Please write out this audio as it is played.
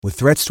With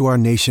threats to our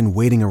nation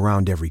waiting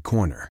around every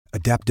corner,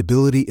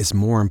 adaptability is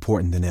more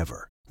important than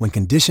ever. When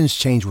conditions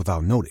change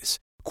without notice,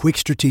 quick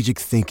strategic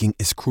thinking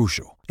is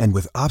crucial. And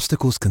with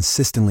obstacles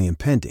consistently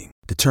impending,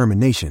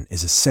 determination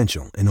is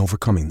essential in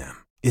overcoming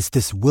them. It's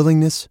this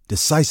willingness,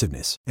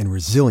 decisiveness, and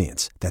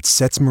resilience that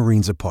sets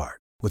Marines apart.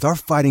 With our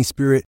fighting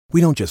spirit, we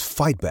don't just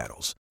fight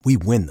battles, we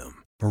win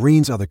them.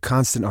 Marines are the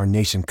constant our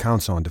nation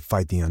counts on to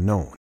fight the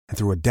unknown. And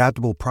through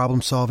adaptable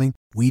problem solving,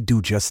 we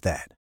do just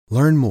that.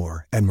 Learn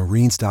more at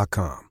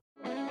marines.com.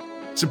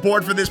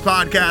 Support for this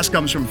podcast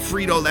comes from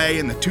Frito-Lay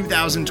in the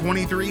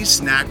 2023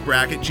 Snack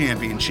Bracket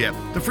Championship.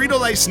 The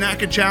Frito-Lay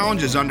Snack It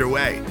Challenge is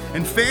underway,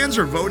 and fans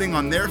are voting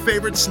on their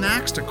favorite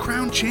snacks to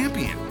crown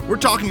champion. We're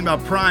talking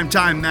about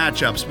prime-time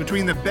matchups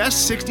between the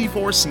best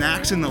 64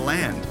 snacks in the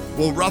land.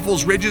 Will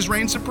Ruffles Ridges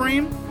reign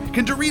supreme?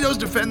 Can Doritos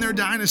defend their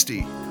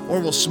dynasty? Or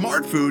will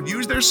Smart Food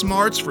use their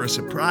smarts for a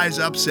surprise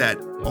upset?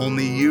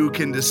 Only you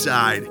can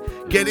decide.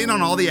 Get in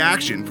on all the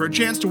action for a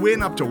chance to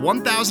win up to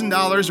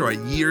 $1,000 or a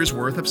year's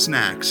worth of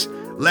snacks.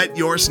 Let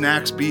your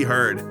snacks be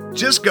heard.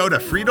 Just go to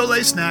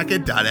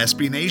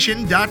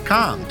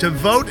fritolaysnacket.sbnation.com to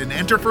vote and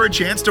enter for a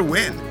chance to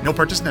win. No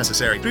purchase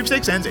necessary.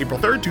 Sweepstakes ends April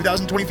 3rd,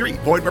 2023.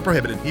 Void where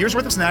prohibited. Year's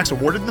worth of snacks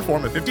awarded in the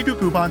form of 52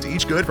 coupons,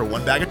 each good for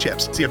one bag of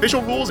chips. See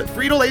official rules at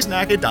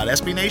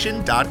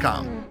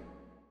fritolaysnacket.sbnation.com.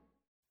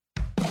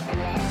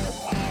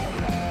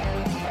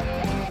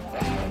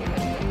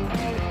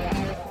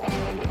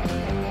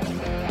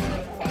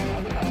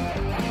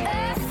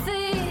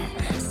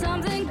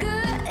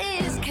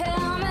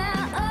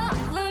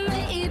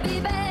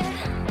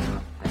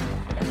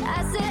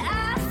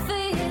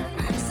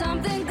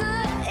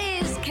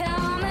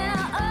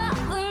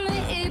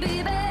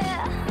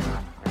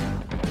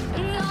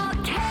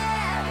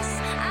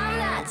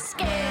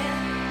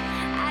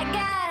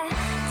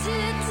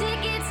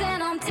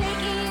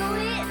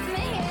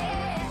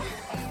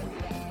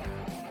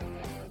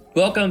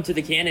 Welcome to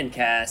the Cannon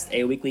Cast,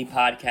 a weekly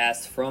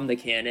podcast from the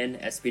Cannon,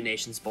 SB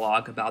Nation's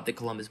blog about the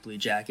Columbus Blue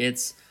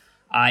Jackets.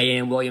 I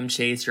am William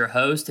Chase, your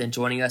host, and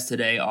joining us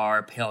today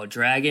are Pale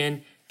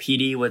Dragon.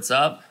 PD, what's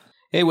up?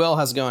 Hey, Will,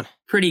 how's it going?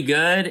 Pretty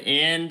good,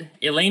 and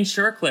Elaine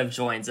Shercliffe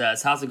joins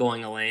us. How's it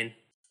going, Elaine?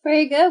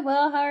 Pretty good,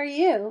 Will. How are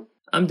you?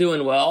 I'm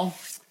doing well.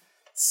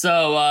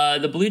 So,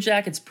 the Blue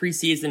Jackets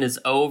preseason is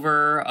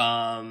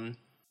over.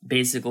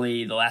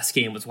 Basically, the last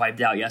game was wiped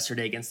out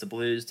yesterday against the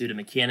Blues due to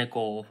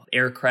mechanical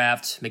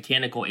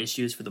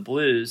issues for the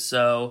Blues.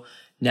 So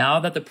now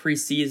that the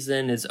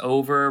preseason is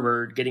over,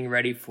 we're getting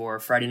ready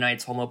for Friday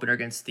night's home opener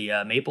against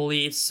the Maple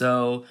Leafs.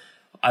 So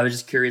I was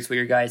just curious what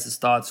your guys'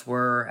 thoughts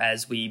were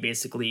as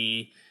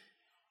the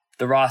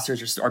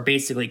rosters are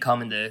basically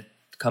come into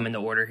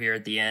order here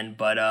at the end.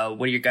 But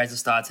what are your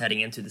guys' thoughts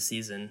heading into the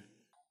season?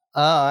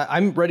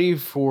 I'm ready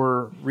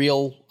for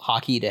real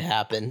hockey to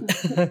happen.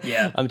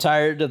 Yeah, I'm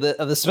tired of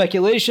the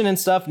speculation and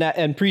stuff. Now,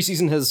 and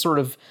preseason has sort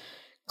of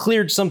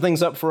cleared some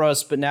things up for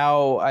us, but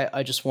now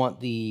I just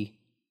want the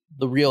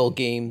real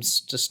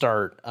games to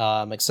start.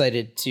 I'm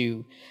excited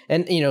to,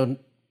 and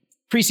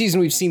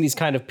preseason we've seen these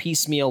kind of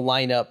piecemeal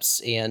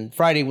lineups, and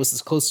Friday was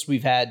as close as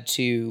we've had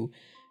to,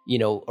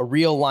 a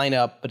real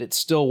lineup, but it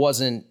still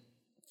wasn't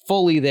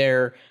fully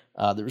there.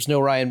 There was no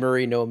Ryan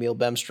Murray, no Emil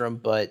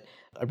Bemstrom, but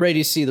I'm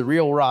ready to see the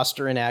real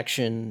roster in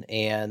action,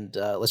 and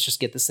let's just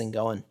get this thing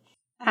going.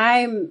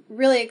 I'm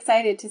really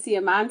excited to see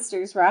a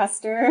Monsters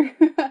roster,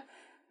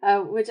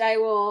 which I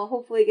will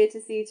hopefully get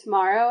to see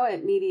tomorrow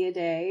at Media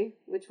Day,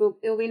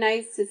 it'll be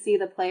nice to see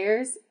the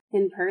players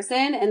in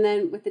person. And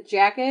then with the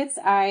Jackets,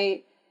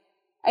 I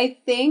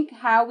think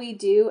how we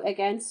do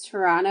against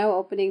Toronto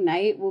opening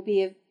night will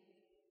be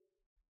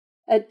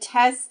a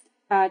test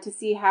to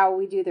see how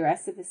we do the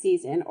rest of the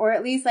season, or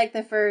at least like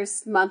the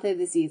first month of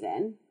the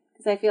season.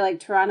 Because I feel like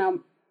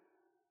Toronto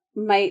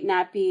might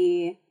not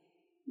be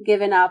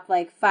giving up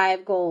like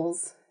 5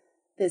 goals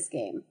this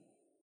game.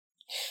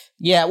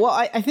 Yeah, well,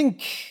 I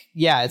think,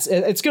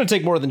 it's going to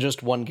take more than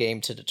just one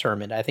game to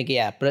determine. I think,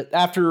 but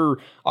after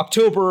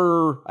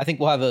October, I think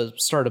we'll have a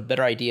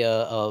better idea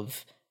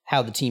of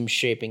how the team's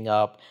shaping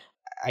up.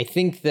 I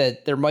think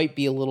that there might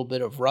be a little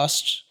bit of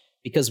rust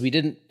because we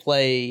didn't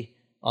play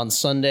on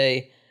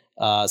Sunday.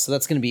 So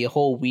that's going to be a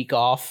whole week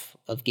off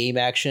of game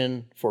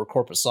action for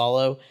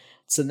Korpisalo.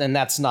 So then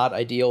that's not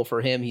ideal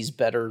for him. He's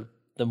better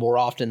the more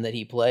often that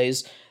he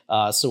plays.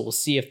 So we'll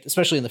see if,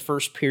 especially in the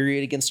first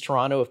period against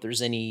Toronto, if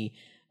there's any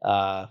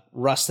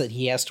rust that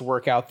he has to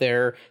work out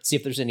there. See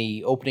if there's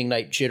any opening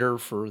night jitter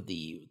for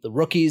the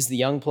rookies, the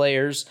young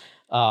players.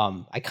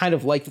 I kind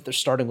of like that they're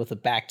starting with a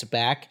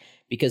back-to-back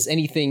because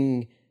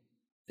anything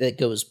that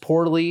goes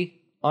poorly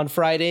on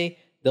Friday,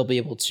 they'll be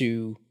able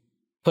to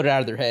put it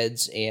out of their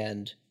heads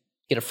and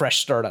get a fresh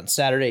start on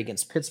Saturday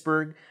against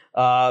Pittsburgh.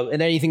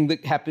 And anything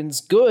that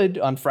happens good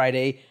on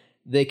Friday,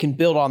 they can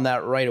build on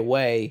that right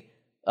away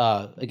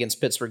against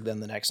Pittsburgh then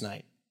the next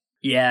night.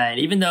 Yeah, and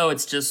even though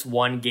it's just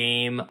one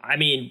game, I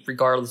mean,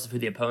 regardless of who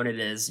the opponent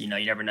is, you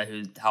never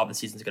know how the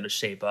season's going to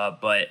shape up.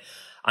 But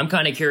I'm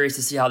kind of curious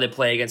to see how they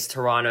play against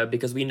Toronto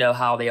because we know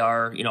how they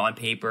are, on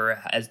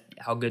paper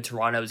how good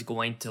Toronto is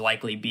going to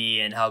likely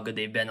be and how good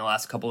they've been the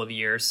last couple of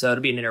years. So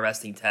it'll be an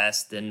interesting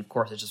test. And of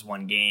course, it's just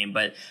one game.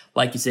 But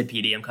like you said,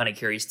 PD, I'm kind of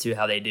curious too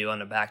how they do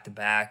on a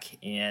back-to-back.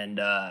 And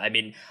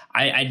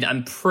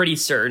I'm pretty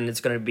certain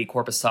it's going to be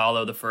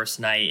Korpisalo the first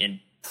night and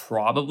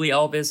probably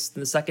Elvis in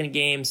the second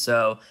game.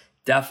 So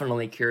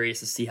definitely curious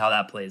to see how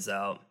that plays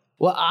out.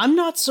 Well, I'm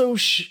not so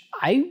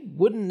I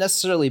wouldn't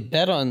necessarily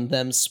bet on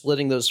them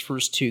splitting those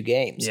first two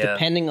games. Yeah.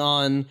 Depending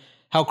on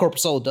how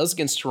Korpisalo does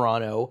against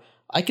Toronto,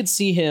 I could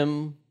see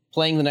him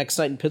playing the next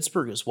night in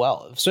Pittsburgh as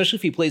well, especially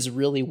if he plays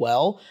really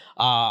well.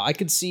 I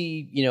could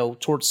see,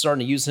 Torts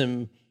starting to use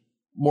him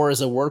more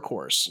as a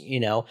workhorse,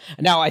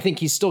 Now, I think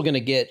he's still going to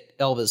get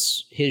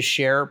Elvis his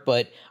share,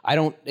 but I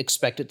don't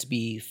expect it to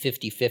be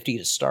 50-50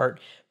 to start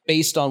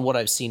based on what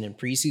I've seen in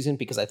preseason,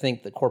 because I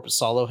think that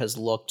Korpisalo has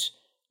looked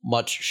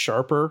much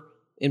sharper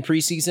in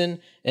preseason,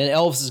 and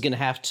Elvis is going to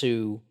have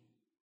to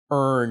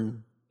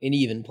earn an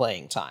even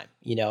playing time,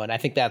 and I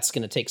think that's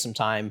going to take some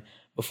time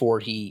before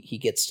he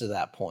gets to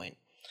that point.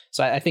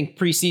 So I think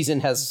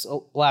preseason has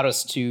allowed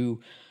us to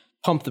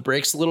pump the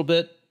brakes a little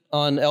bit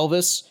on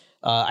Elvis.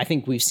 I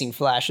think we've seen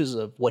flashes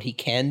of what he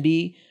can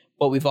be,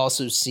 but we've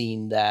also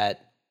seen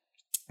that,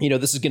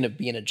 this is going to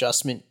be an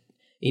adjustment,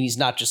 and he's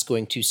not just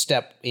going to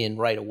step in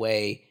right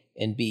away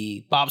and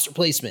be Bob's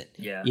replacement.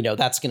 Yeah.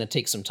 That's going to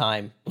take some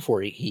time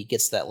before he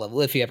gets to that level,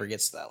 if he ever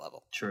gets to that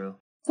level. True.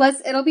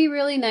 Plus, it'll be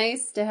really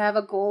nice to have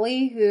a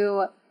goalie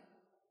who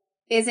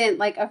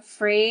isn't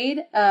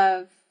afraid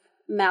of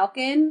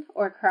Malkin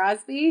or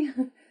Crosby,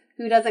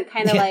 who doesn't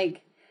kind of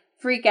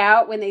freak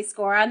out when they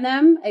score on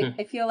them.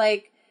 I feel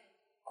like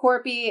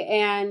Corpy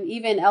and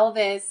even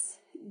Elvis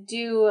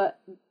do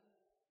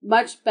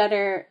much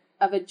better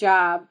of a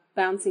job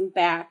bouncing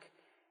back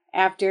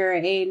after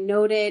a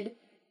noted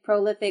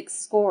prolific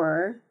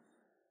scorer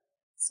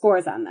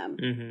scores on them.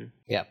 Mm-hmm.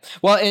 Yeah.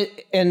 Well,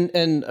 and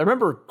I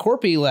remember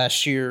Corpy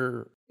last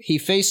year, he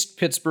faced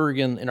Pittsburgh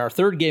in our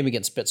third game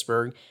against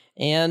Pittsburgh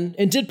and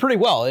did pretty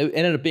well. It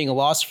ended up being a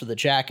loss for the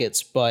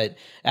Jackets, but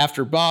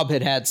after Bob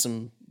had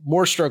some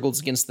more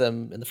struggles against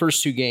them in the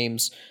first two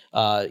games,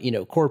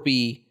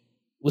 Corpy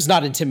was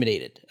not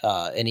intimidated,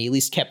 and he at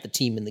least kept the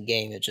team in the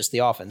game. It just the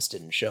offense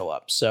didn't show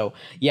up. So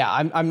yeah,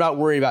 I'm not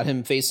worried about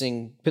him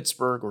facing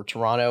Pittsburgh or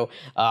Toronto.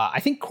 I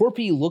think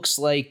Corpy looks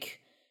like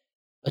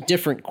a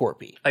different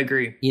Corpy. I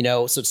agree.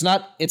 So it's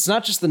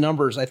not just the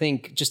numbers. I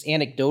think just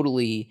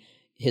anecdotally,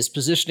 his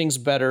positioning's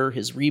better,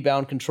 his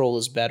rebound control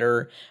is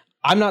better.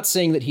 I'm not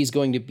saying that he's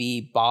going to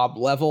be Bob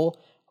level.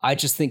 I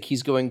just think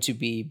he's going to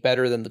be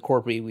better than the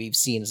Corpy we've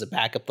seen as a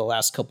backup the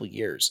last couple of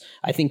years.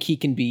 I think he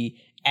can be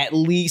at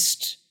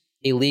least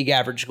a league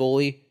average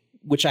goalie,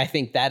 which I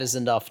think that is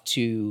enough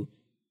to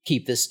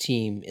keep this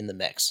team in the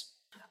mix.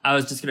 I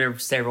was just going to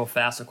say real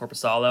fast on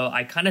Korpisalo.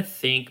 I kind of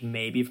think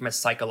maybe from a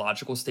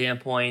psychological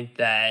standpoint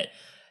that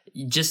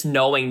just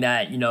knowing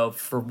that,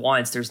 for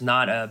once, there's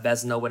not a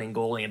Vezina winning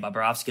goalie and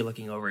Bobrovsky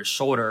looking over his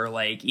shoulder.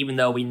 Even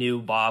though we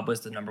knew Bob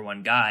was the number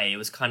one guy, it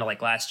was kind of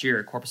like last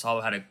year,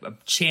 Korpisalo had a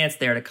chance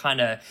there to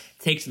kind of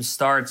take some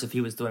starts if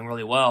he was doing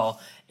really well.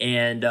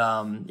 And,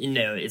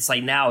 it's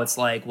now it's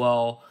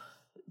well,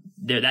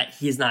 that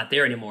he's not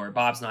there anymore.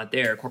 Bob's not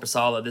there.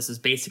 Korpisalo, this is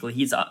basically,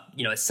 he's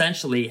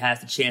essentially has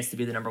the chance to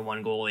be the number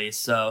one goalie.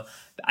 So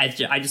I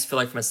just feel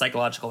like from a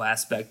psychological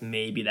aspect,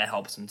 maybe that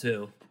helps him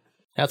too.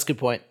 That's a good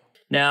point.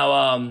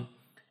 Now,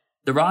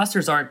 the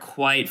rosters aren't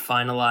quite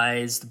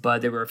finalized,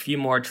 but there were a few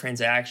more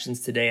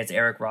transactions today as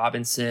Eric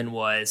Robinson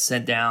was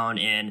sent down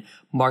and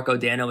Marco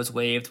Dano was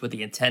waived with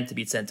the intent to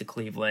be sent to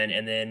Cleveland.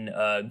 And then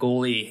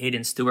goalie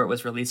Hayden Stewart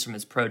was released from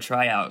his pro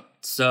tryout.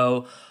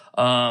 So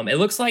it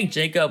looks like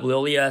Jacob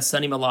Lilia,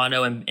 Sonny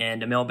Milano, and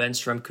Emil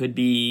Benstrom could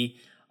be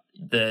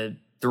the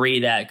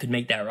three that could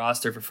make that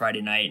roster for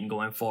Friday night and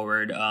going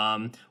forward.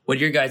 What are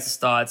your guys'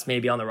 thoughts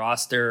maybe on the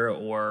roster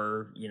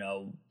or,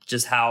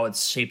 just how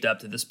it's shaped up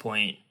to this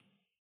point?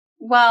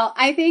 Well,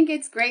 I think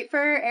it's great for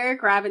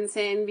Eric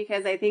Robinson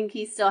because I think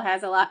he still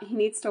has a lot he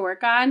needs to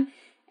work on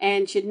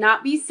and should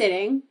not be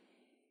sitting.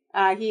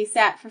 He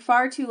sat for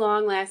far too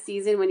long last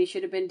season when he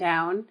should have been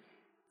down.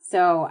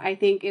 So I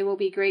think it will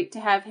be great to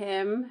have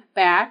him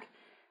back.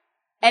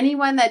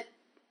 Anyone that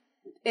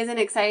isn't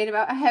excited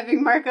about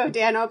having Marco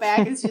Dano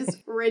back is just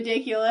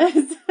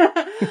ridiculous.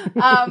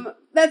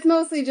 That's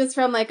mostly just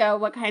from a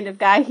what kind of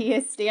guy he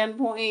is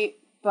standpoint.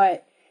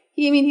 But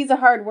he's a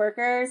hard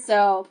worker.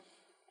 So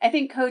I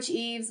think Coach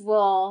Eves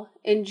will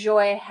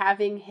enjoy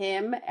having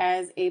him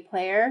as a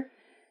player.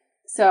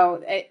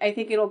 So I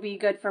think it'll be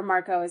good for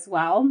Marco as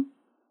well.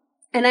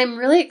 And I'm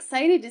really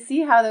excited to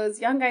see how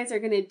those young guys are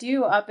going to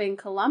do up in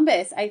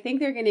Columbus. I think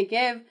they're going to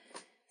give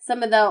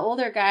some of the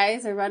older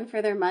guys a run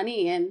for their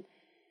money. And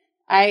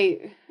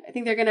I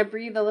think they're going to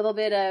breathe a little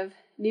bit of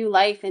new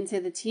life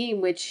into the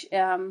team, which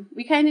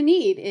we kind of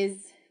need.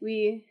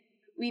 We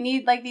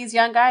need these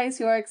young guys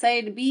who are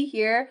excited to be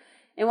here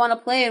and want to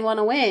play and want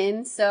to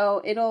win.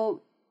 So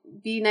it'll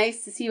be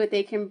nice to see what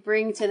they can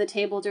bring to the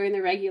table during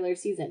the regular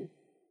season.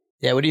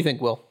 Yeah, what do you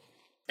think, Will?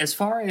 As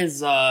far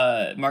as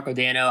Marco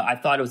Dano, I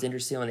thought it was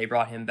interesting when they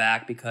brought him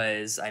back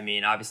because, I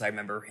mean, obviously I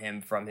remember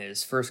him from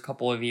his first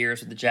couple of years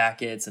with the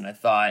Jackets, and I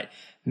thought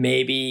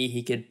maybe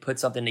he could put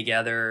something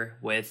together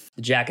with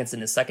the Jackets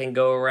in his second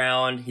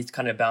go-around. He's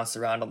kind of bounced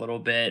around a little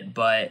bit,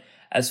 but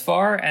as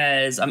far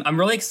as, I'm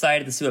really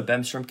excited to see what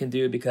Bemstrom can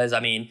do because, I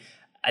mean,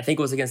 I think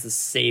it was against the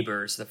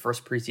Sabres, the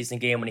first preseason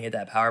game when he hit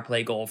that power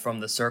play goal from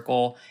the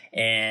circle,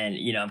 and,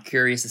 you know, I'm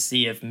curious to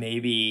see if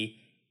maybe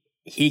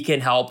he can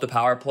help the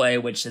power play,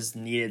 which has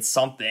needed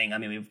something. I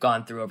mean, we've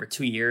gone through over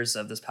 2 years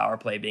of this power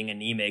play being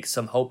anemic,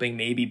 so I'm hoping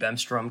maybe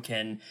Bemstrom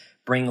can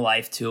bring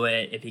life to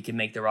it if he can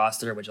make the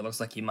roster, which it looks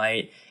like he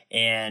might.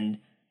 And,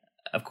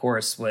 of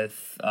course,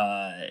 with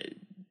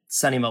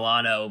Sonny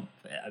Milano,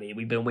 I mean,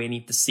 we've been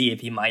waiting to see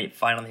if he might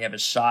finally have a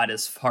shot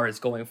as far as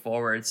going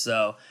forward.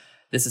 So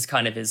this is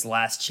kind of his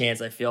last chance,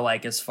 I feel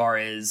like, as far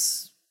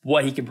as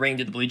what he can bring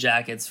to the Blue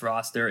Jackets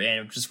roster.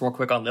 And just real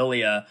quick on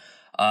Lilia,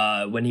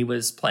 when he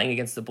was playing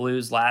against the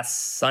Blues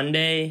last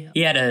Sunday,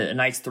 he had a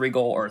nice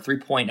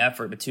 3-point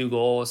effort with 2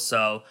 goals.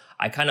 So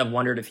I kind of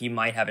wondered if he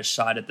might have a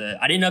shot at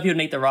I didn't know if he would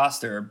make the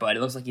roster, but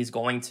it looks like he's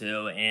going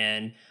to.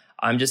 And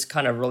I'm just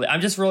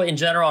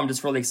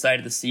really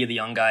excited to see the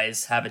young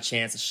guys have a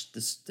chance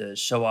to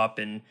show up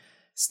and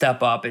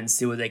step up and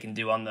see what they can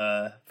do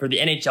for the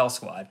NHL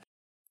squad.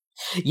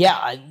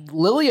 Yeah,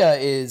 Lilia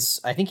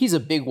I think he's a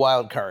big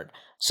wild card.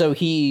 So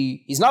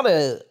he's not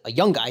a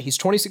young guy. He's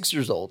 26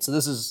 years old. So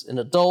this is an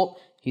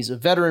adult. He's a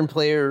veteran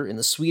player in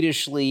the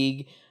Swedish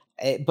league.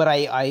 But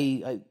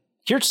I'm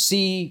curious to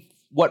see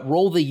what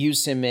role they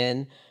use him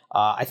in.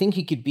 I think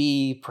he could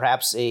be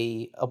perhaps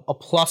a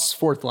plus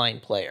fourth line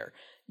player.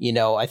 You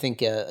know, I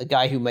think a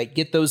guy who might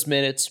get those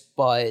minutes,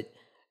 but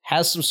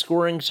has some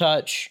scoring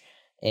touch.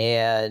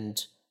 And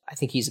I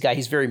think he's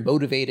very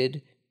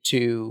motivated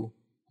to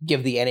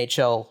give the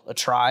NHL a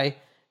try.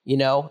 You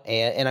know,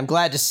 and I'm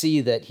glad to see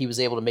that he was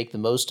able to make the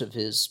most of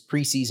his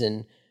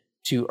preseason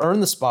to earn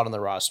the spot on the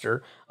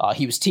roster.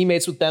 He was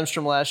teammates with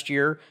Bemstrom last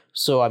year,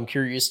 so I'm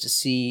curious to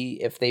see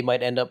if they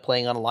might end up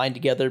playing on a line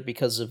together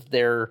because of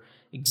their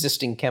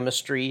existing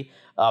chemistry.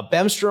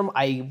 Bemstrom,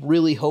 I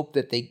really hope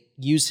that they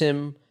use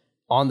him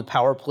on the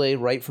power play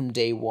right from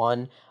day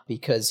one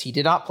because he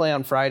did not play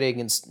on Friday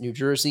against New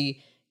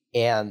Jersey,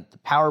 and the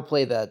power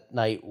play that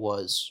night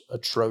was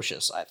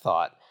atrocious, I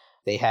thought.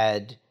 They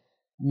had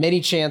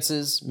many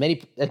chances,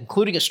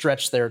 including a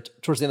stretch there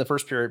towards the end of the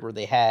first period where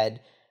they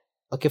had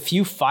like a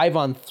few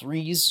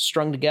 5-on-3s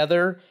strung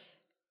together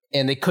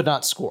and they could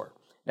not score.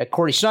 Now,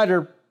 Corey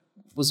Schneider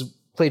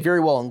played very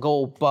well in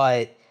goal,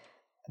 but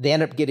they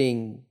ended up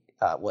getting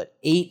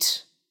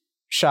 8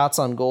 shots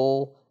on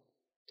goal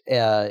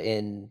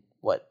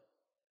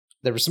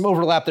there was some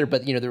overlap there,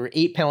 but there were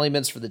 8 penalty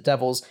minutes for the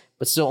Devils,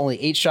 but still only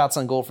 8 shots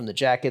on goal from the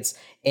Jackets.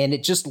 And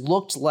it just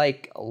looked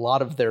like a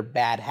lot of their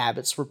bad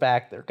habits were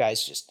back. Their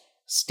guys just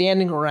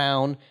standing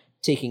around,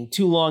 taking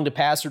too long to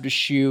pass or to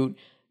shoot,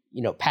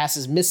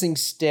 passes missing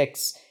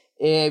sticks.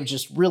 It was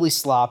just really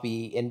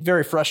sloppy and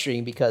very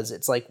frustrating because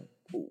it's like,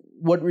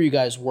 what were you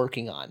guys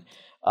working on?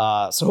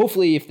 So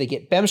hopefully if they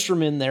get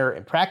Bemstrom in there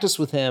and practice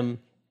with him,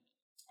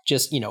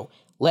 just,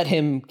 let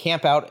him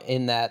camp out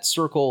in that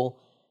circle.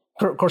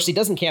 Of course, he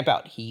doesn't camp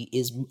out. He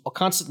is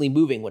constantly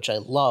moving, which I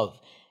love.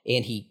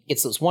 And he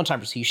gets those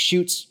one-timers. He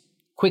shoots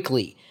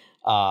quickly.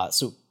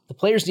 So the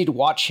players need to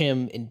watch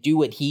him and do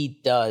what he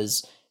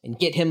does and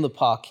get him the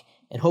puck.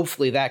 And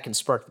hopefully that can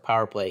spark the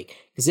power play.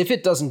 Because if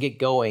it doesn't get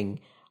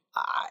going,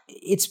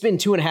 it's been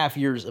 2.5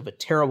 years of a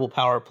terrible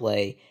power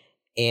play.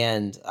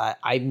 And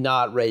I'm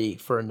not ready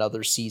for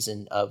another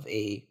season of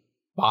a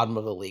bottom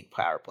of the league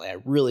power play. I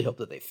really hope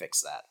that they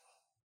fix that.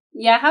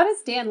 Yeah, how does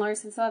Dan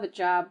Larson still have a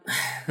job?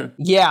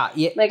 Yeah.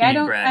 Like I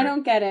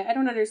don't get it. I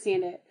don't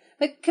understand it.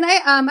 But can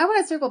I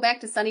want to circle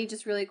back to Sonny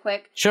just really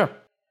quick. Sure.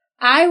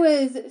 I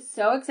was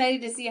so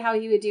excited to see how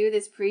he would do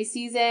this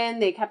preseason.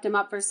 They kept him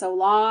up for so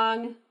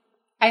long.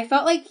 I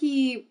felt like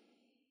he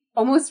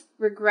almost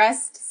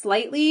regressed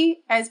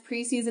slightly as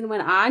preseason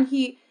went on.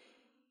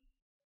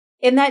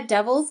 In that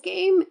Devils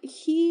game,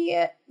 he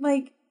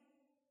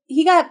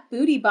got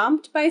booty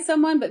bumped by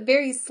someone, but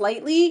very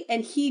slightly,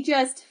 and he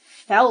just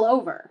fell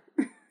over.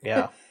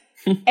 Yeah.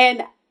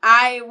 And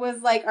I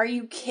was like, are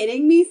you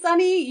kidding me,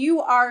 Sonny?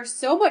 You are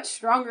so much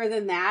stronger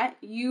than that.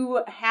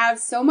 You have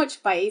so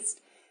much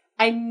feist.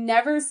 I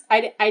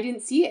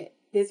didn't see it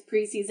this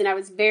preseason. I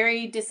was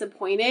very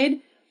disappointed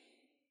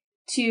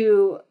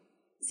to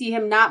see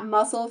him not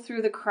muscle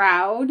through the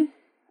crowd,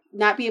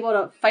 not be able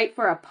to fight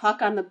for a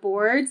puck on the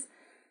boards.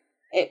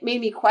 It made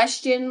me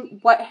question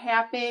what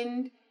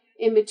happened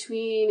in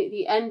between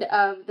the end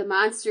of the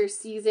Monster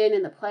season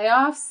and the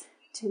playoffs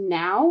to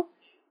now,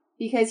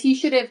 because he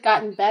should have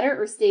gotten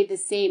better or stayed the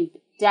same.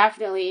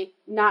 Definitely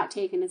not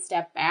taken a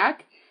step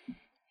back.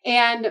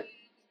 And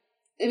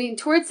I mean,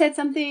 Tord said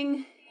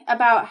something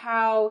about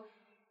how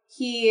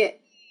he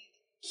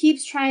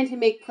keeps trying to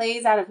make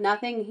plays out of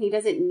nothing. He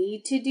doesn't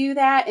need to do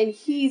that. And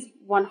he's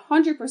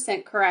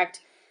 100%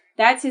 correct.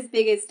 That's his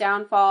biggest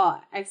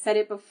downfall. I've said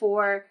it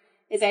before.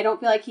 is I don't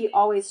feel like he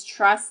always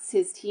trusts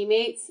his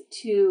teammates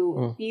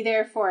to be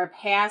there for a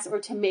pass or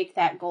to make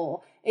that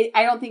goal.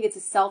 I don't think it's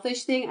a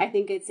selfish thing. I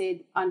think it's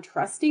an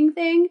untrusting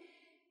thing.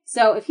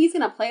 So if he's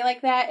going to play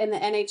like that in the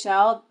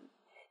NHL,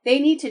 they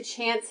need to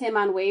chance him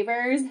on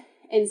waivers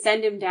and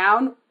send him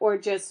down or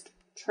just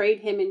trade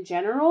him in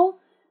general.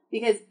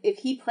 Because if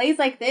he plays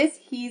like this,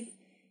 he's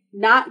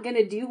not going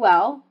to do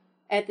well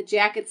at the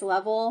Jackets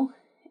level,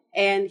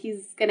 and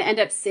he's going to end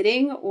up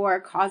sitting or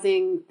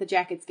causing the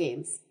Jackets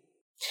games.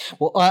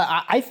 Well,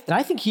 I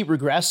think he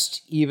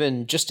regressed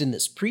even just in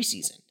this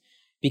preseason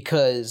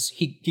because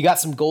he got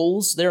some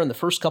goals there in the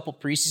first couple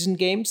preseason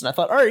games, and I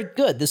thought, all right,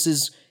 good.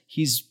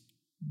 He's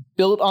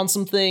built on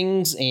some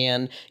things,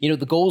 and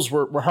the goals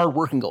were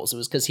hard-working goals. It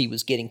was because he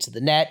was getting to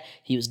the net,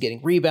 he was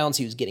getting rebounds,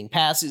 he was getting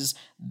passes,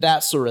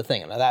 that sort of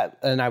thing.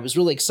 And I was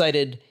really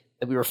excited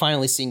that we were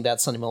finally seeing that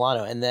Sonny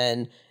Milano. And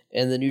then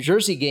in the New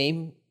Jersey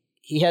game,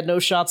 he had no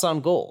shots on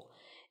goal.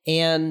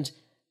 And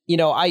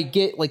I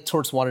get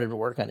Torts wanted him to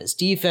work on his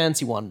defense.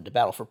 He wanted to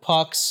battle for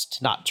pucks,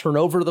 to not turn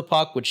over the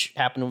puck, which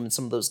happened to him in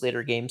some of those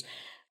later games.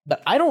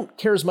 But I don't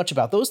care as much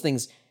about those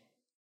things.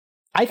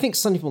 I think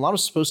Sonny Milano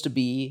is supposed to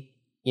be,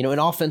 an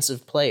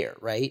offensive player,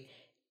 right?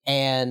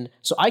 And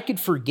so I could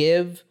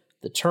forgive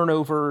the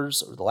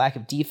turnovers or the lack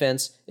of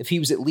defense if he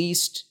was at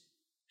least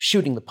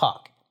shooting the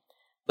puck.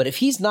 But if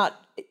he's not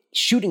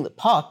shooting the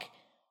puck,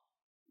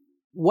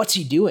 what's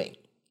he doing?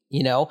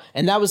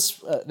 And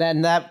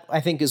that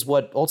I think is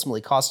what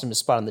ultimately cost him his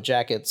spot on the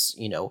Jackets,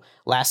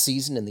 last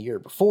season and the year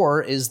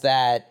before, is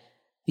that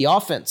the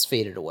offense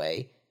faded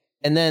away.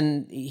 And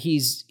then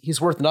he's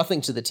worth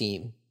nothing to the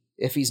team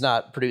if he's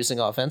not producing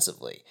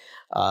offensively.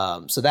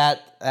 So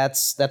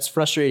that's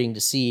frustrating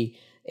to see.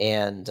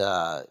 And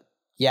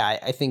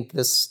I think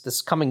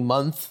this coming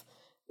month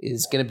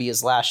is going to be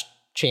his last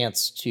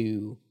chance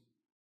to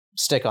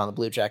stick on the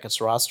Blue Jackets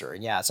roster.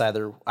 And it's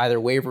either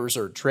waivers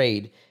or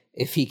trade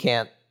if he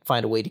can't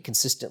find a way to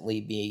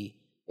consistently be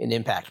an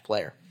impact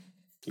player.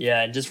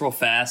 Yeah, and just real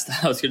fast,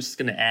 I was just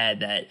going to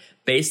add that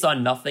based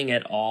on nothing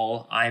at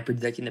all, I'm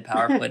predicting the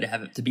power play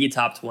to be a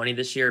top 20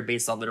 this year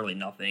based on literally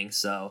nothing.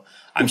 So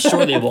I'm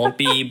sure they won't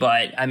be,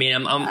 but I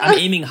mean, I'm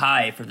aiming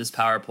high for this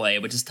power play,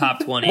 which is top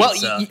 20. Well,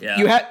 so,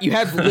 you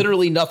have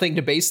literally nothing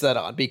to base that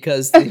on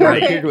because they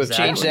don't appear to have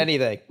changed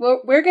anything.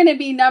 Well, we're going to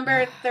be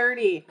number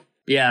 30.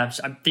 Yeah,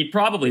 they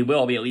probably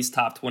will be at least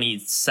top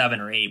 27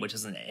 or 8, which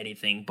isn't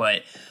anything.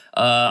 But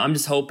I'm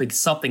just hoping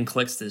something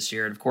clicks this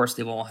year. And of course,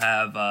 they won't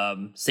have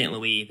St.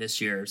 Louis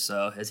this year,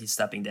 so as he's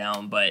stepping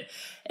down. But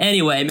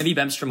anyway, maybe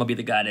Bemstrom will be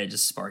the guy to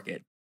just spark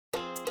it.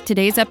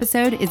 Today's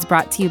episode is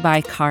brought to you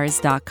by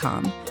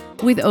Cars.com.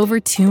 With over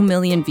 2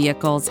 million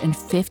vehicles and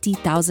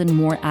 50,000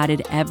 more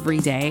added every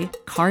day,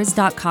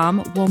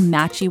 Cars.com will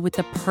match you with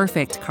the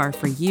perfect car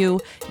for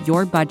you,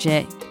 your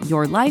budget,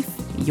 your life,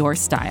 your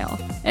style.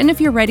 And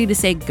if you're ready to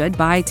say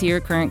goodbye to your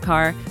current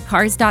car,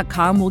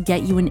 Cars.com will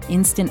get you an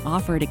instant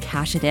offer to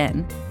cash it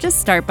in.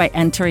 Just start by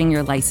entering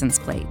your license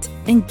plate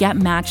and get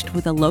matched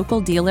with a local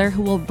dealer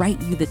who will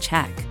write you the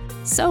check.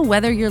 So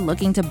whether you're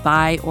looking to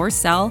buy or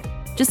sell,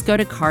 just go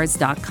to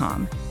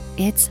Cars.com.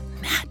 It's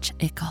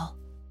magical.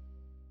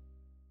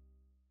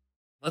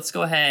 Let's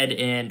go ahead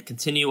and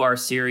continue our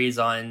series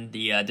on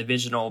the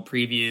divisional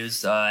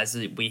previews as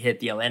we hit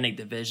the Atlantic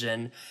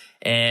Division.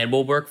 And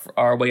we'll work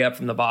our way up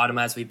from the bottom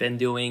as we've been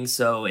doing.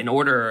 So in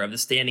order of the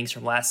standings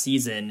from last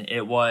season,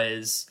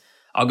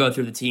 I'll go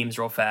through the teams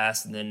real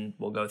fast and then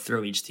we'll go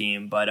through each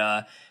team.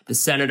 But the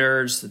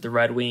Senators, the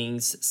Red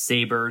Wings,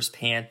 Sabres,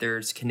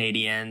 Panthers,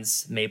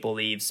 Canadiens, Maple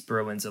Leafs,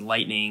 Bruins, and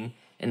Lightning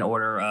in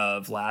order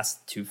of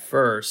last to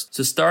first.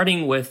 So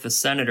starting with the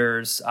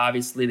Senators,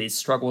 obviously they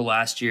struggled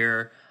last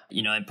year.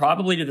 And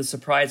probably to the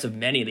surprise of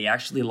many, they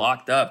actually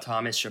locked up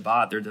Thomas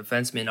Chabot, their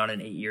defenseman, on an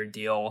 8-year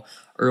deal.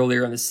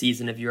 Earlier in the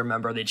season, if you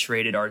remember, they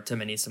traded Artem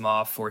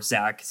Anisimov for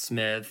Zach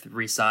Smith,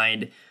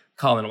 re-signed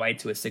Colin White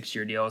to a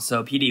 6-year deal.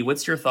 So, PD,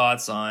 what's your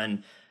thoughts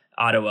on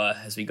Ottawa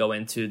as we go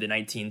into the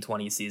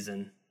 1920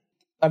 season?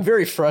 I'm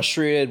very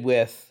frustrated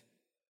with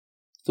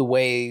the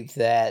way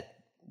that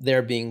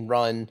they're being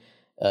run.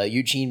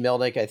 Eugene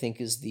Melnyk, I think,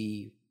 is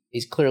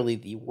clearly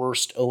the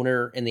worst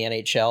owner in the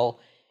NHL.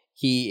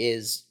 He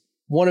is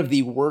one of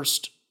the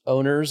worst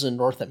owners in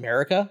North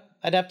America,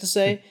 I'd have to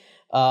say,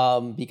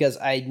 because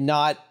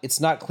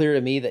it's not clear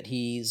to me that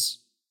he's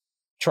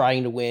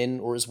trying to win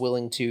or is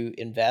willing to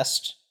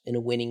invest in a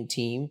winning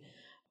team.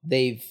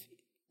 They've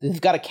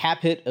got a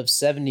cap hit of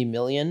 $70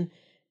 million,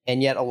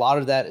 and yet a lot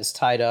of that is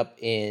tied up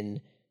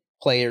in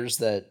players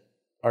that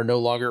are no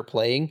longer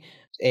playing,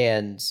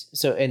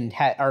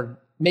 are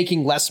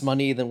making less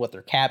money than what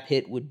their cap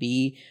hit would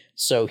be.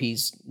 So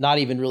he's not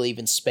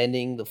even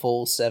spending the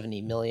full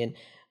 $70 million.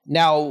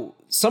 Now,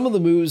 some of the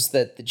moves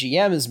that the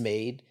GM has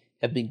made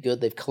have been good.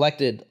 They've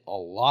collected a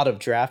lot of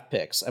draft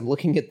picks. I'm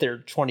looking at their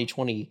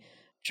 2020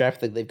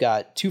 draft. They've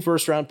got 2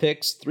 first-round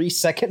picks, 3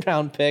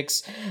 second-round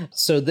picks.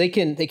 So they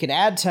can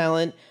add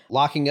talent.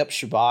 Locking up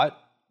Chabot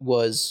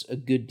was a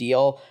good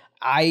deal.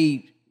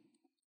 I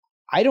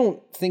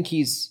don't think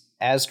he's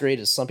as great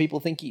as some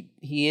people think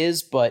he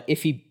is, but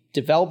if he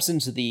develops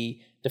into the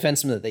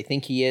defenseman that they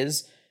think he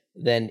is,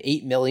 then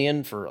 $8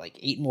 million for like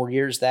 8 more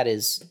years, that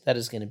is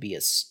going to be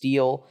a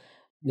steal.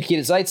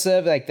 Nikita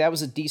Zaitsev, like that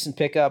was a decent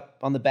pickup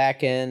on the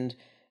back end.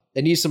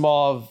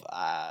 Anisimov,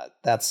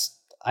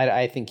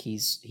 I think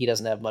he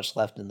doesn't have much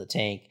left in the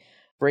tank.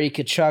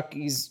 Brady Tkachuk,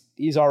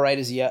 he's all right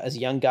as a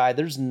young guy.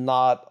 There's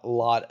not a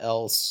lot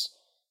else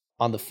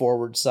on the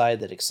forward side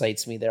that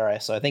excites me there.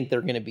 So I think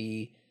they're going to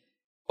be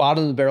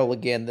bottom of the barrel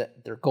again.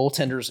 Their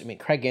goaltenders, I mean,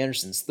 Craig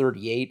Anderson's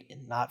 38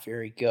 and not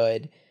very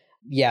good.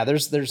 Yeah,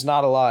 there's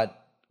not a lot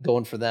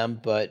going for them,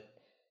 but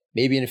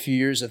maybe in a few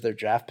years if their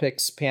draft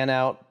picks pan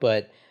out.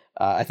 But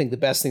I think the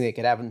best thing that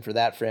could happen for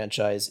that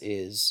franchise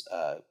is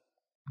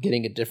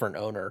getting a different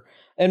owner.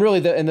 And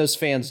really, and those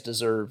fans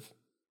deserve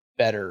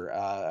better.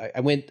 I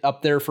went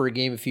up there for a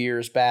game a few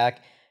years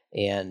back,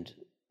 and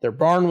their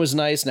barn was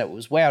nice, and it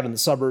was way out in the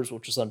suburbs,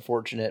 which was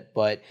unfortunate,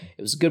 but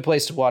it was a good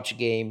place to watch a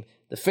game.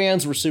 The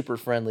fans were super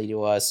friendly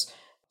to us,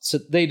 so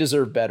they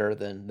deserve better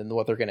than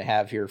what they're going to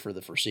have here for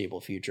the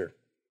foreseeable future.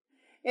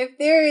 If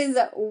there is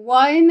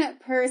one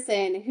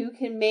person who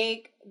can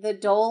make the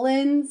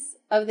Dolans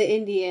of the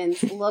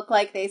Indians look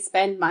like they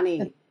spend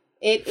money,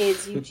 it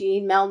is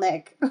Eugene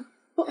Melnyk.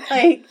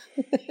 Like,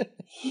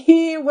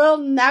 he will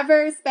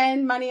never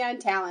spend money on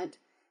talent,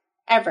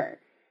 ever.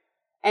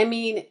 I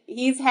mean,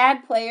 he's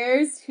had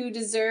players who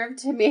deserve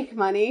to make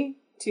money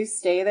to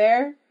stay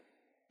there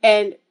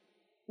and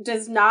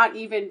does not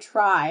even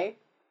try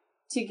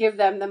to give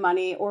them the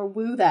money or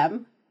woo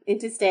them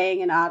into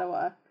staying in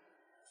Ottawa.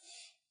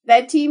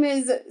 That team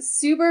is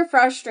super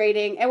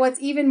frustrating. And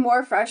what's even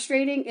more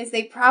frustrating is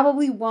they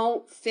probably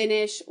won't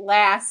finish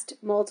last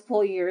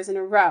multiple years in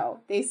a row.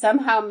 They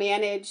somehow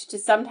manage to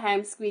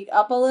sometimes squeak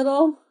up a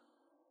little,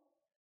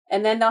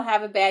 and then they'll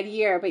have a bad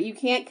year. But you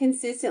can't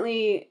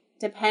consistently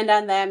depend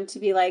on them to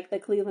be like the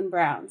Cleveland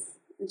Browns.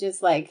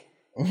 Just like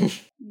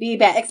be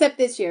bad. Except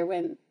this year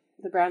when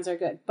the Browns are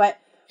good. But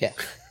yeah.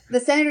 The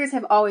Senators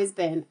have always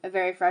been a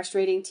very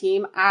frustrating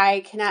team.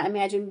 I cannot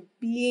imagine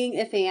being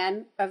a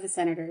fan of the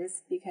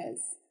Senators because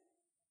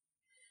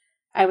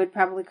I would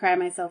probably cry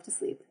myself to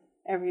sleep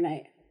every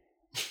night.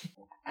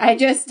 I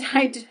just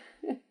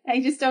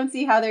don't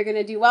see how they're going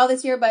to do well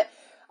this year, but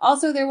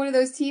also they're one of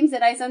those teams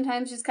that I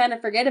sometimes just kind of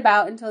forget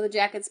about until the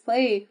Jackets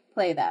play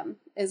them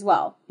as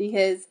well,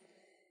 because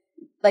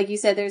like you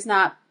said, there's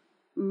not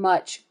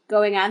much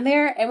going on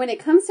there. And when it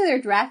comes to their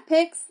draft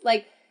picks,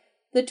 like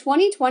the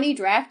 2020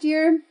 draft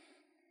year,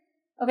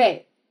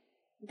 okay,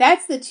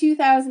 that's the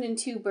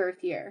 2002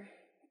 birth year.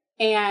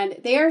 And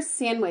they are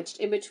sandwiched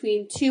in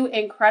between two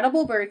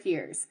incredible birth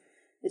years,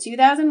 the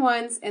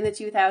 2001s and the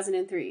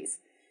 2003s.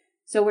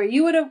 So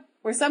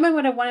where someone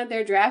would have wanted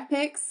their draft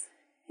picks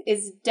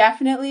is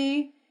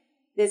definitely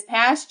this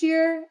past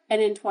year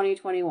and in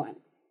 2021.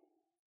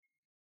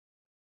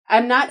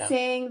 I'm not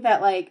saying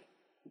that like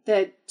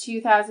the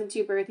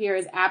 2002 birth year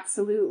is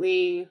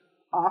absolutely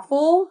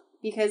awful,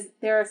 because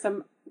there are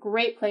some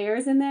great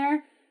players in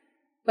there,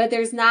 but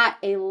there's not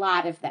a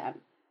lot of them.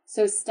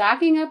 So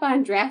stocking up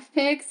on draft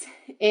picks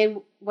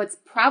in what's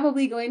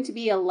probably going to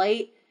be a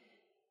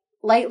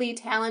lightly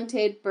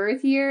talented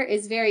birth year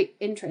is very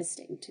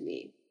interesting to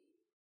me.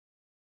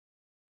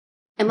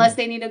 Unless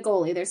they need a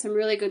goalie. There's some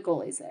really good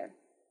goalies there.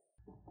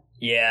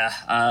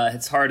 Yeah,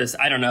 it's hard as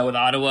I don't know with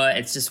Ottawa.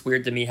 It's just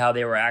weird to me how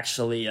they were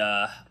actually.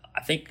 I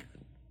think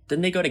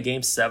didn't they go to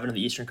Game 7 of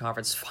the Eastern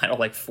Conference Final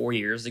like 4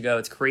 years ago?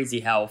 It's crazy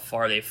how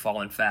far they've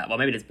fallen fat. Well,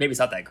 maybe it's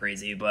not that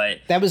crazy, but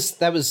that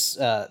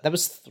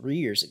was 3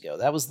 years ago.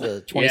 That was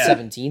the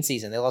 2017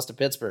 season. They lost to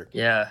Pittsburgh.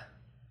 Yeah.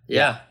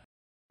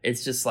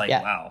 It's just like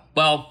wow.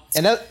 Well,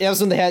 and that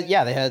was when they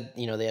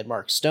had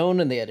Mark Stone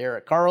and they had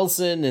Erik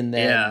Karlsson, and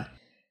then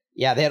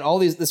they had all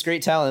this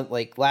great talent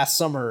like last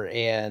summer,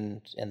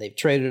 and they've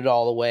traded it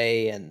all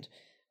away, and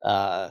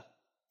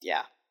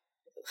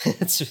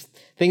it's just,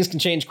 things can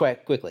change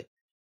quite quickly.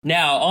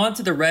 Now, on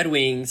to the Red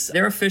Wings.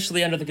 They're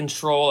officially under the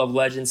control of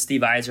legend Steve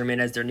Yzerman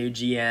as their new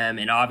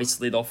GM, and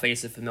obviously they'll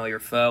face a familiar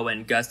foe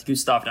when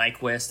Gustav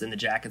Nyquist and the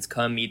Jackets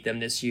come meet them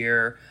this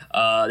year.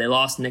 They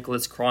lost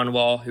Nicholas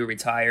Kronwall, who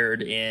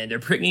retired, and they're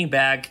bringing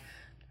back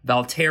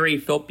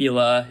Valtteri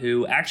Filppula,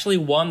 who actually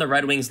won the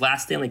Red Wings'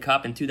 last Stanley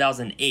Cup in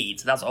 2008.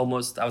 So that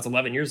was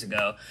 11 years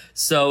ago.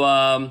 So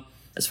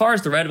as far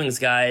as the Red Wings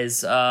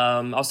guys,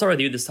 I'll start with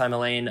you this time,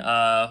 Elaine.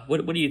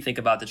 What do you think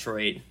about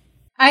Detroit?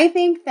 I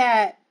think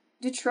that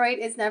Detroit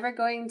is never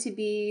going to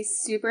be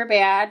super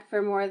bad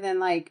for more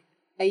than like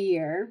a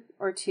year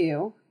or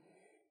two.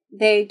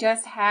 They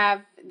just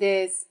have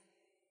this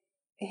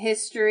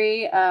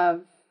history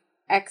of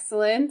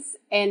excellence.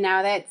 And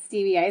now that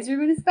Stevie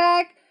Yzerman is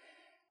back,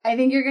 I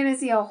think you're going to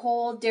see a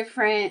whole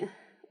different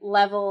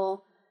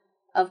level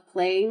of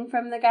playing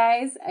from the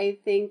guys. I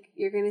think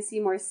you're going to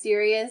see more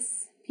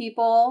serious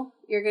people.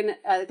 They're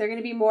going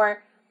to be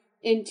more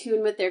in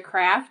tune with their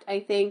craft.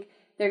 I think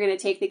they're going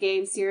to take the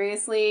game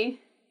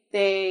seriously.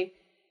 They're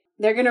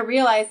going to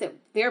realize that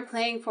they're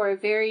playing for a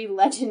very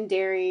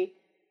legendary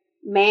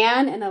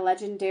man and a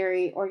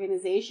legendary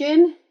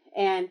organization.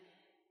 And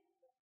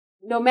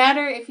no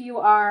matter if you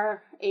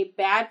are a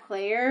bad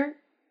player,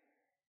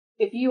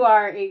 if you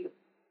are a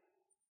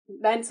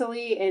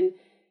mentally and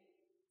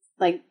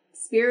like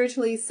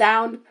spiritually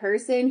sound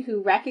person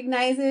who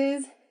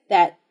recognizes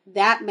that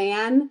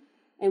man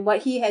and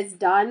what he has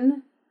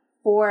done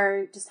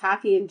for just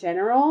hockey in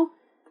general,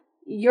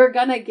 you're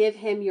going to give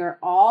him your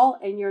all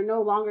and you're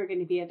no longer going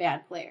to be a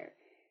bad player.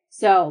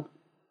 So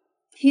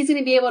he's going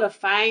to be able to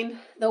find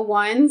the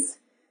ones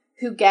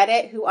who get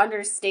it, who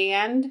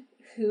understand,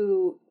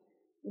 who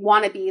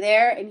want to be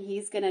there. And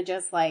he's going to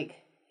just like,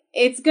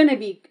 it's going to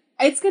be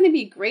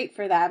great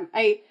for them.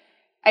 I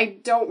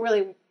don't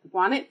really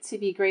want it to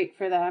be great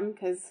for them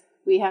because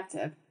we have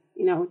to,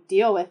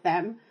 deal with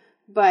them.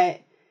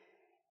 But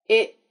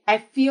I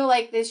feel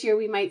like this year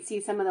we might see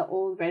some of the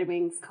old Red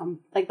Wings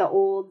the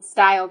old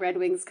style Red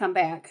Wings come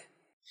back.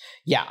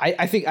 Yeah,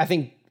 I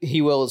think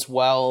he will as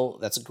well.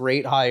 That's a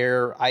great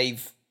hire. I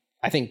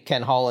think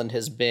Ken Holland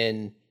has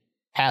been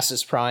past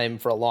his prime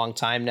for a long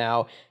time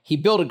now. He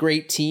built a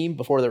great team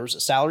before there was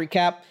a salary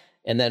cap.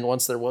 And then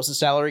once there was a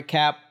salary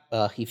cap,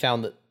 he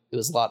found that it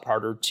was a lot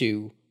harder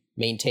to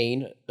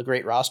maintain a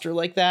great roster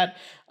like that.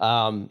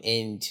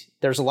 And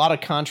there's a lot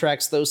of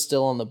contracts, though,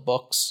 still on the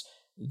books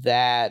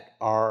that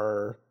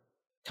are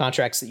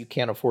contracts that you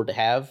can't afford to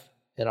have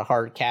in a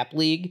hard cap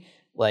league,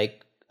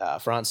 like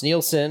Franz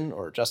Nielsen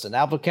or Justin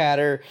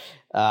Abelkader.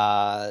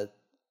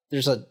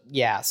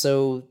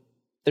 So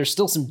there's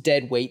still some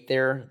dead weight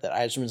there that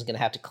Yzerman's going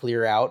to have to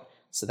clear out.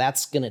 So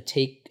that's going to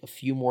take a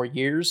few more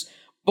years.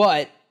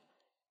 But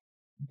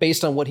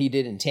based on what he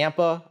did in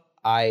Tampa,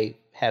 I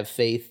have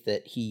faith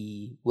that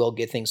he will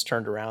get things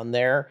turned around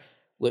there,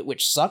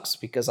 which sucks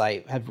because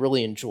I have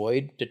really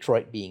enjoyed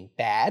Detroit being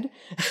bad.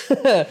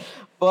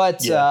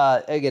 But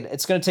again,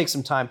 it's going to take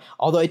some time.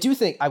 Although I do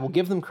think I will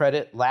give them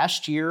credit.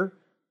 Last year,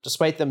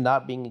 despite them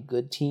not being a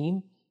good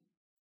team,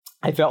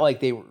 I felt like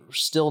they were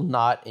still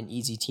not an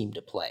easy team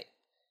to play.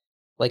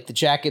 Like the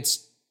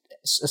Jackets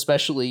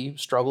especially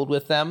struggled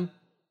with them.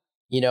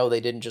 They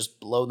didn't just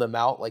blow them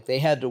out. Like they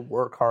had to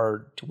work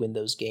hard to win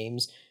those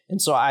games.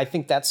 And so I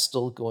think that's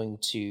still going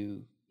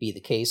to be the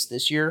case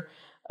this year.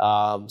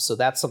 So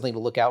that's something to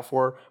look out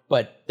for,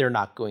 but they're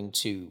not going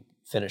to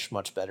finish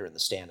much better in the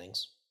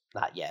standings.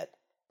 Not yet.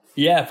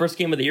 Yeah, first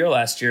game of the year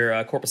last year,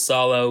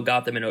 Korpisalo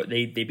got them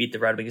they beat the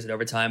Red Wings in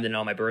overtime. Then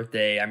on my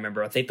birthday,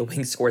 I think the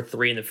Wings scored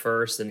 3 in the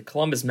first, and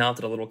Columbus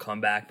mounted a little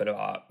comeback, but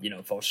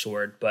fell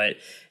short. But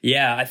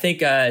yeah, I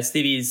think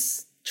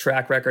Stevie's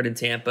track record in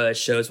Tampa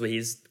shows what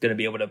he's going to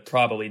be able to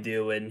probably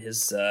do in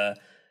his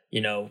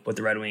with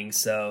the Red Wings.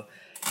 So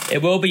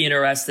it will be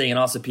interesting. And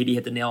also PD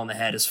hit the nail on the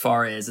head as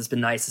far as it's been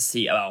nice to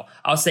see. Well,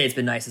 I'll say it's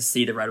been nice to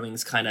see the Red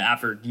Wings kind of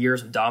after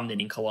years of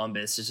dominating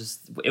Columbus.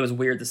 It was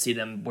weird to see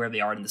them where they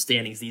are in the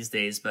standings these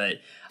days, but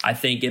I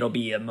think it'll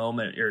be a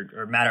moment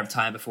or a matter of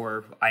time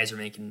before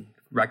Yzerman can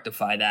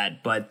rectify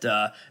that. But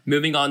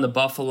moving on to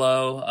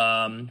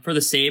Buffalo, for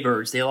the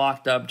Sabres, they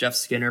locked up Jeff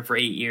Skinner for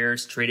 8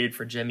 years, traded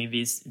for Jimmy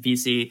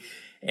Vesey,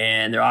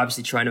 and they're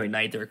obviously trying to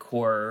ignite their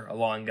core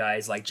along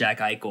guys like Jack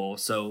Eichel.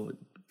 So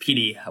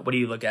PD, what do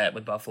you look at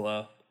with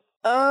Buffalo?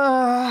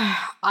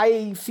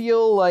 I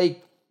feel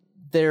like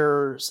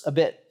they're a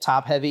bit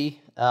top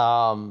heavy.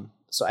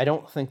 So I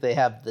don't think they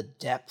have the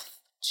depth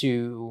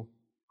to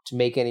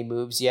make any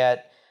moves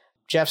yet.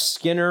 Jeff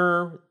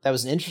Skinner, that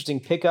was an interesting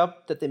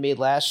pickup that they made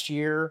last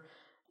year.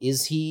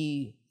 Is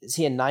he a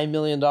 $9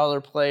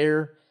 million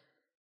player?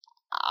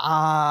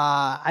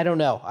 I don't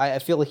know. I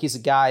feel like he's a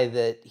guy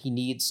that he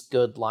needs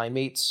good line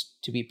mates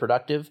to be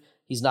productive.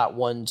 He's not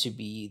one to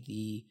be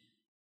the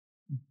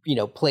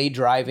play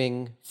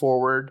driving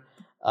forward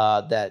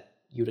that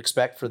you'd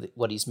expect for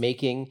what he's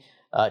making.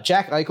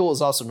 Jack Eichel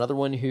is also another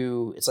one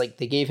who it's like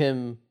they gave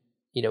him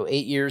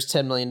 8 years,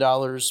 $10 million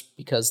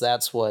because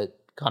that's what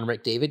Connor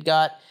McDavid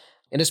got.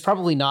 And it's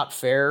probably not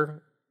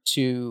fair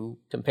to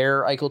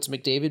compare Eichel to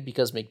McDavid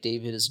because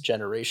McDavid is a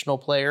generational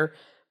player,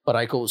 but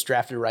Eichel was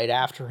drafted right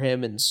after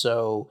him, and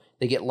so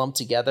they get lumped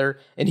together.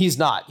 And he's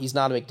not a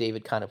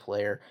McDavid kind of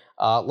player.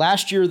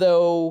 Last year,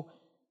 though,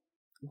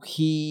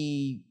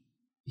 he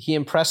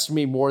impressed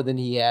me more than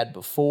he had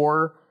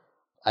before.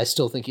 I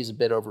still think he's a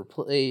bit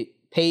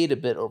paid, a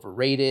bit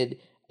overrated.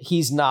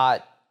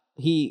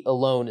 He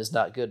alone is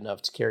not good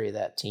enough to carry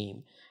that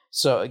team.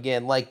 So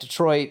again, like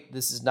Detroit,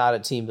 this is not a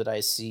team that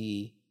I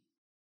see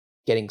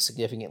getting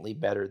significantly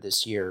better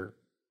this year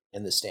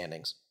in the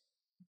standings.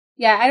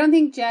 Yeah, I don't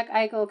think Jack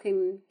Eichel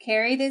can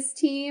carry this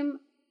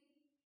team.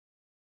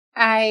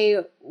 I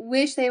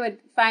wish they would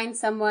find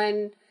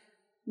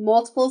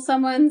multiple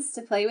someones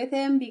to play with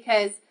him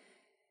because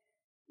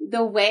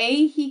the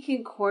way he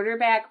can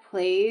quarterback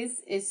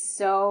plays is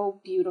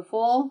so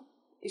beautiful.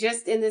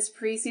 Just in this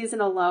preseason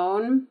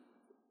alone,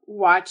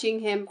 watching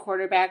him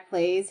quarterback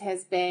plays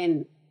has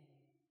been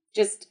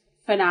just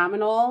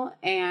phenomenal.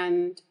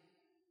 And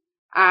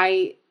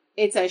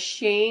it's a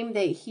shame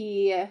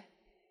that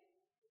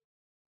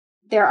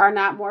there are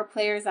not more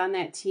players on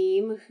that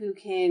team who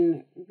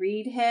can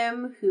read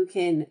him, who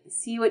can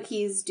see what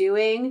he's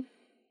doing,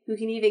 who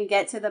can even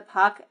get to the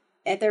puck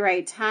at the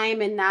right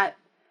time and not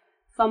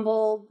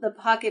fumble the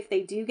puck if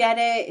they do get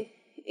it.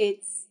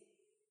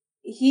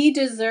 he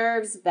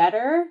deserves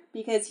better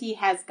because he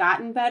has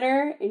gotten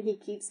better and he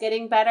keeps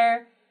getting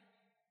better,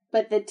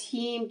 but the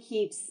team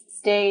keeps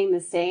staying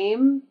the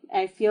same.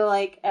 I feel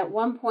like at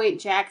one point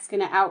Jack's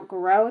going to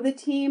outgrow the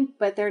team,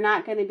 but they're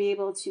not going to be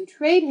able to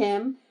trade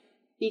him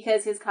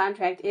because his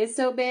contract is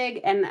so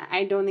big, and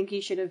I don't think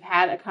he should have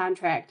had a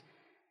contract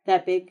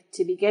that big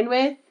to begin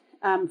with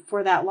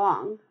for that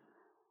long,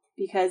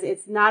 because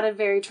it's not a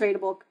very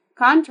tradable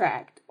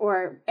contract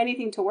or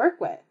anything to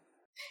work with.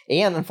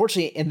 And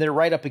unfortunately, and they're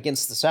right up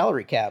against the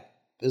salary cap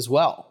as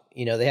well.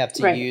 You know, they had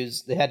to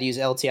use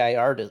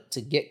LTIR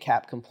to get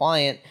cap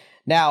compliant.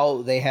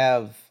 Now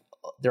there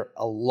are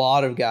a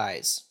lot of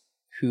guys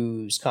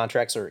whose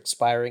contracts are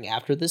expiring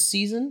after this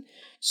season.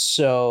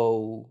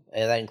 So,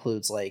 and that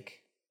includes like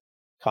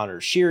Connor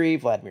Sheary,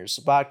 Vladimir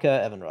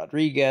Sobotka, Evan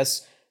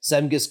Rodriguez,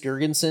 Zemgus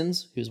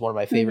Girgensons, who's one of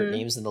my favorite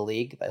names in the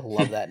league. I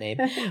love that name.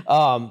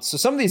 So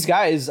some of these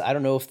guys, I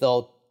don't know if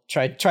they'll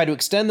try to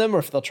extend them or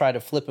if they'll try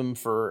to flip them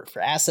for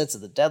assets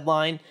at the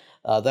deadline.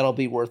 That'll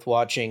be worth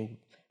watching.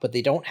 But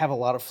they don't have a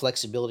lot of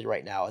flexibility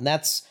right now. And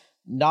that's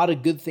not a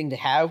good thing to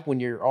have when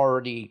you're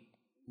already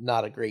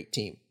not a great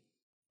team.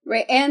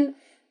 Right. And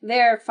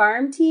their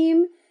farm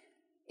team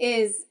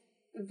is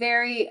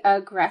very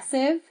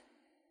aggressive,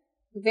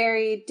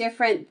 very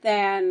different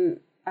than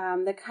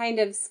the kind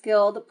of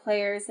skilled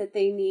players that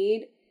they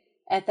need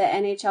at the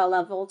NHL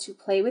level to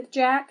play with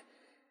Jack.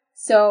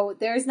 So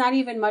there's not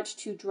even much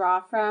to draw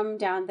from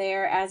down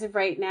there as of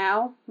right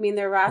now. I mean,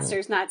 their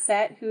roster's not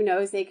set. Who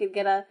knows? They could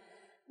get a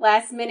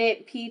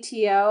last-minute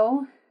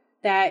PTO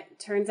that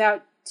turns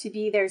out to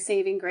be their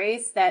saving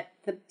grace that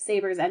the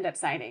Sabres end up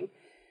signing.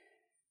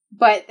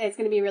 But it's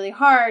going to be really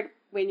hard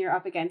when you're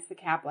up against the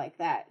cap like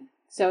that.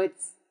 So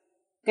it's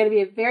going to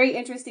be a very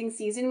interesting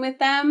season with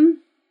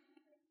them.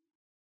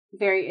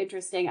 Very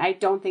interesting. I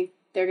don't think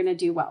they're going to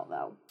do well,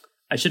 though.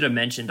 I should have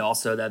mentioned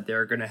also that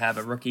they're going to have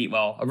a rookie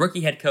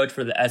head coach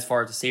as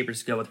far as the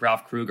Sabres go with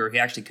Ralph Kruger. He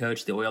actually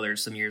coached the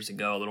Oilers some years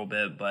ago a little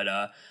bit, but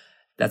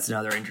that's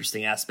another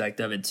interesting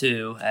aspect of it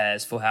too,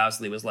 as Phil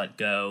Housley was let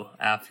go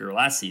after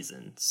last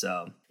season.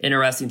 So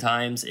interesting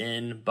times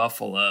in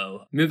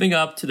Buffalo. Moving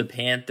up to the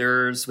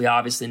Panthers, we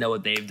obviously know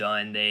what they've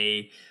done.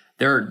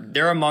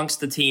 They're amongst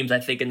the teams,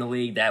 I think, in the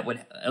league that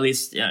would, at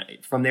least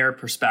from their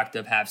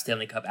perspective, have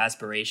Stanley Cup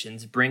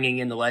aspirations. Bringing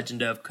in the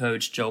legend of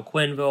coach Joe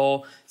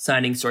Quenneville,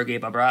 signing Sergei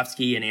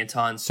Bobrovsky and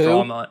Anton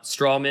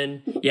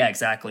Strawman. Yeah,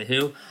 exactly.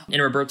 Who?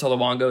 And Roberto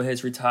Luongo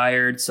has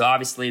retired. So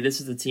obviously,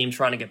 this is the team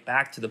trying to get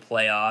back to the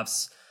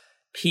playoffs.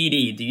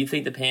 PD, do you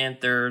think the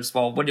Panthers?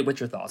 Well, what's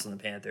your thoughts on the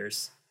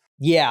Panthers?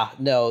 Yeah,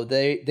 no,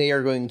 they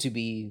are going to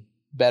be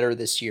better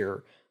this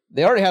year.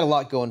 They already had a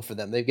lot going for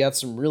them. They've got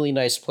some really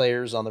nice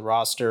players on the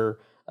roster.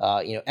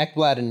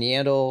 Ekblad and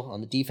Neandl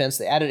on the defense.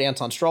 They added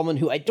Anton Strawman,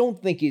 who I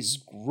don't think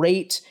is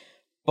great,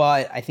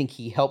 but I think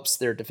he helps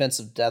their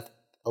defensive depth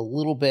a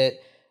little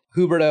bit.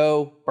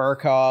 Huberdeau,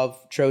 Barkov,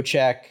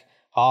 Trocheck,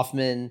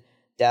 Hoffman,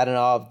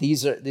 Dadonov.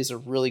 These are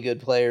really good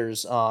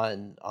players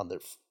on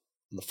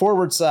the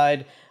forward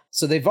side.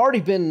 So they've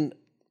already been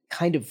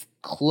kind of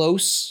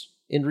close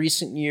in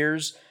recent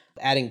years.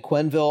 Adding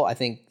Quenneville, I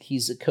think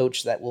he's a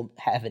coach that will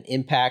have an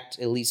impact,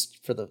 at least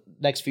for the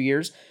next few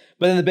years.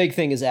 But then the big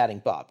thing is adding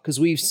Bob, because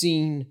we've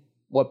seen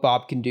what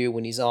Bob can do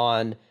when he's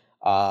on.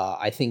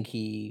 I think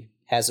he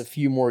has a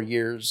few more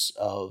years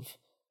of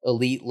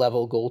elite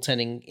level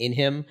goaltending in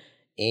him.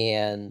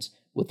 And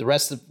with the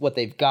rest of what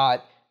they've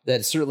got,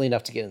 that is certainly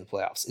enough to get in the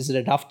playoffs. Is it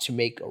enough to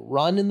make a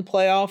run in the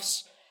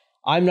playoffs?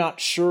 I'm not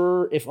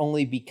sure, if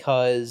only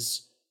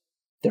because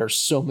there are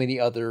so many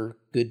other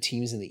good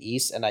teams in the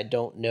East, and I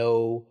don't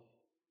know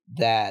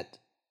that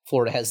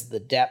Florida has the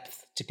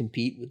depth to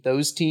compete with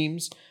those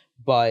teams.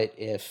 But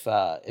if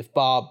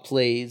Bob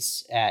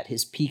plays at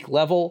his peak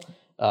level,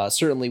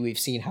 certainly we've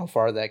seen how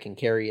far that can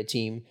carry a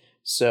team.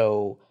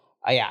 So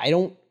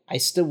I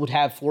still would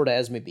have Florida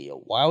as maybe a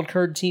wild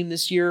card team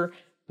this year,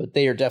 but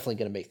they are definitely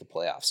going to make the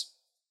playoffs.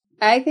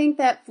 I think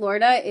that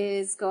Florida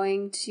is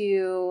going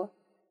to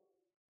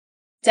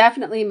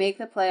definitely make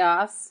the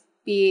playoffs,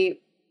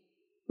 be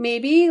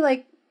maybe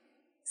like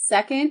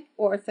second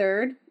or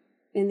third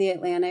in the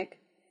Atlantic.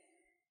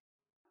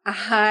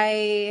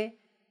 I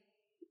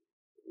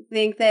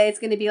think that it's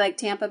going to be like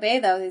Tampa Bay,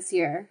 though, this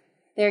year.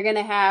 They're going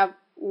to have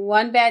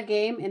one bad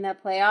game in the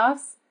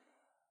playoffs,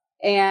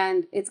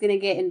 and it's going to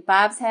get in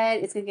Bob's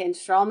head, it's going to get in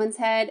Strawman's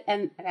head,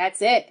 and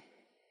that's it.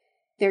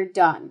 They're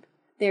done.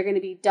 They're going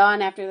to be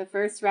done after the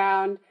first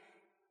round,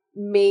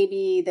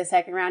 maybe the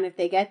second round if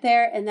they get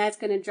there, and that's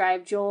going to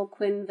drive Joel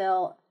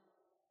Quenneville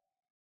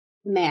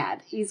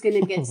mad. He's going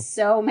to get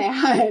so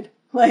mad,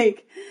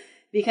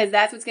 because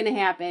that's what's going to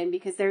happen,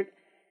 because a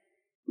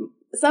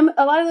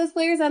lot of those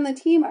players on the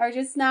team are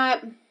just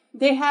not,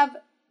 they have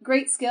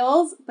great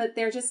skills, but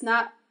they're just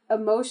not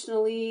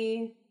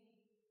emotionally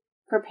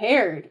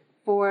prepared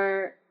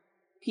for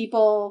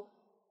people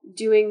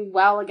doing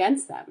well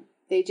against them.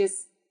 They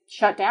just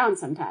shut down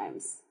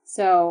sometimes.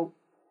 So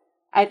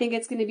I think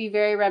it's going to be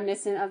very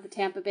reminiscent of the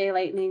Tampa Bay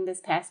Lightning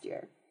this past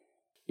year.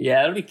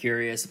 Yeah, it'll be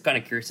curious. I'm kind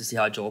of curious to see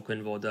how Joel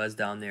Quenneville does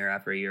down there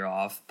after a year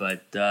off,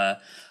 but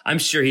I'm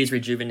sure he's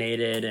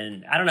rejuvenated,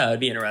 and I don't know, it'd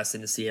be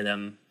interesting to see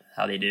them,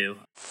 how they do.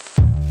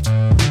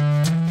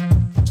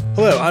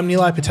 Hello, I'm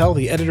Nilay Patel,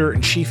 the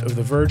editor-in-chief of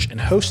The Verge and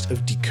host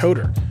of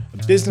Decoder, a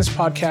business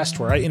podcast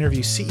where I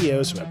interview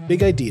CEOs about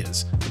big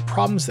ideas, the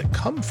problems that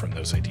come from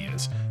those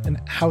ideas,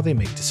 and how they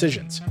make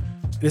decisions.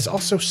 It is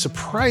also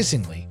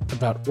surprisingly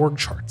about org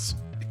charts.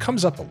 It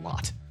comes up a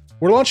lot.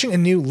 We're launching a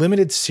new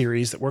limited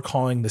series that we're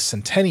calling the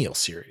Centennial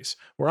Series,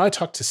 where I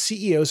talk to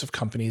CEOs of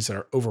companies that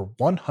are over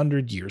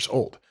 100 years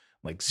old,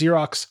 like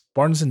Xerox,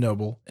 Barnes &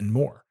 Noble, and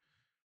more.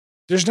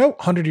 There's no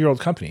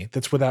 100-year-old company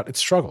that's without its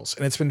struggles,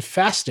 and it's been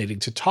fascinating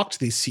to talk to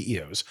these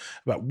CEOs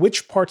about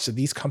which parts of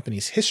these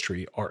companies'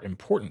 history are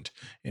important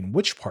and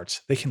which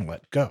parts they can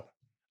let go.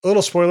 A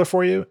little spoiler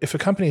for you, if a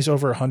company is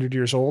over 100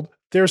 years old,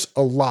 there's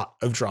a lot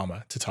of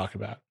drama to talk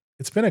about.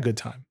 It's been a good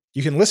time.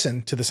 You can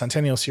listen to the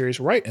Centennial Series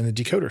right in the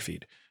Decoder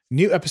feed.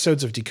 New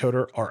episodes of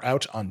Decoder are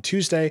out on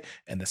Tuesday,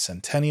 and the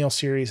Centennial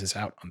Series is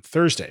out on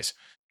Thursdays.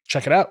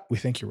 Check it out. We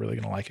think you're really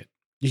going to like it.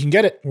 You can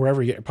get it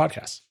wherever you get your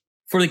podcasts.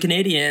 For the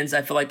Canadians,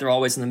 I feel like they're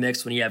always in the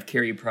mix when you have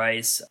Carey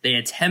Price. They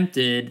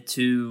attempted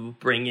to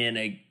bring in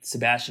a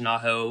Sebastian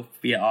Aho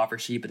via offer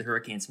sheet, but the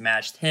Hurricanes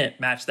matched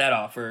that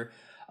offer.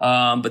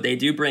 But they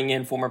do bring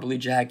in former Blue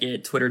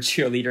Jacket Twitter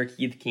cheerleader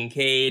Keith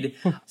Kincaid.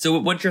 So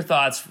what's your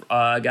thoughts,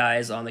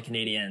 guys, on the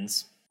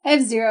Canadians? I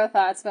have zero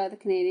thoughts about the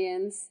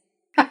Canadians.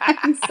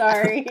 I'm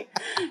sorry.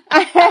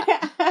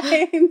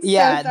 I'm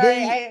Yeah, so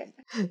sorry.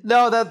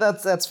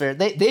 that's fair.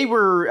 They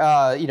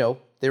were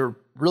they were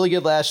really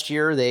good last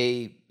year.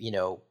 They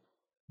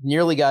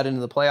nearly got into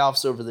the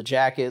playoffs over the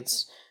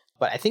Jackets,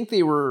 but I think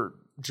they were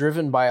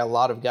driven by a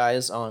lot of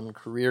guys on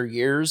career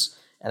years,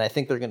 and I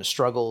think they're going to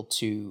struggle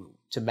to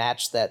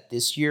match that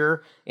this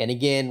year. And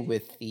again,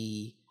 with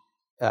the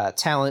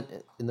talent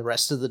in the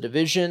rest of the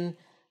division,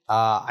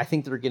 I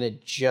think they're going to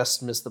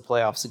just miss the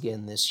playoffs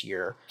again this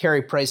year.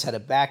 Carey Price had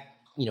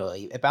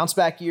a bounce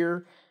back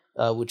year,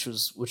 which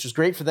was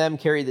great for them.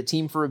 Carried the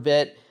team for a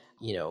bit,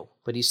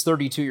 but he's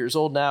 32 years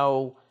old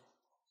now.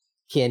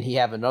 Can he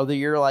have another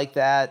year like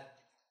that?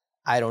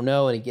 I don't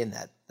know. And again,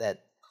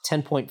 that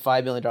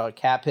 $10.5 million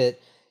cap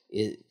hit,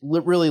 it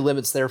really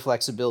limits their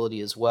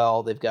flexibility as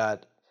well. They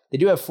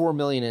do have $4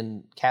 million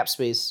in cap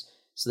space,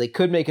 so they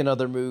could make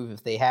another move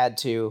if they had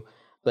to.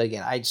 But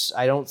again, I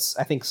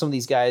think some of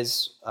these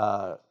guys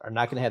are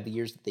not going to have the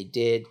years that they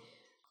did.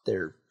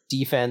 Their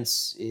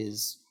defense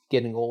is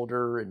getting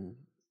older and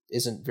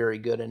isn't very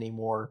good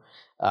anymore.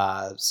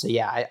 So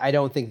yeah, I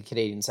don't think the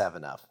Canadians have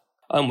enough.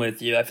 I'm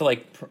with you. I feel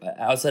like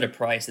outside of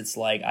Price, it's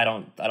like I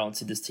don't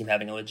see this team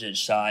having a legit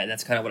shot. And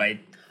that's kind of what I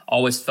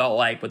always felt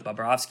like with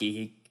Bobrovsky.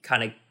 He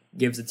kind of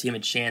gives the team a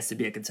chance to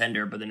be a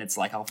contender, but then it's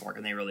like, how far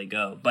can they really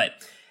go? But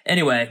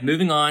anyway,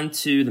 moving on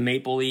to the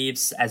Maple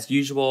Leafs, as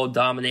usual,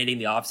 dominating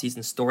the offseason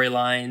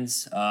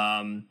storylines.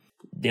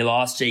 They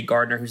lost Jake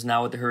Gardiner, who's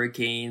now with the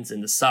Hurricanes,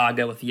 and the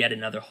saga with yet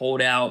another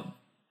holdout,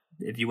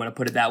 if you want to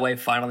put it that way,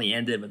 finally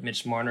ended with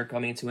Mitch Marner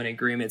coming to an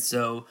agreement.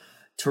 So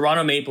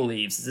Toronto Maple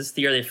Leafs, is this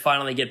the year they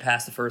finally get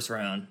past the first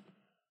round?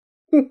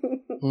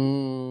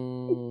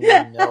 No.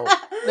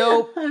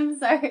 Nope. I'm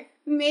sorry.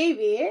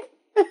 Maybe.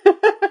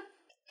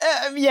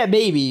 Yeah,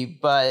 maybe,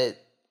 but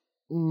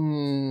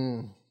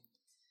yeah,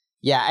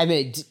 I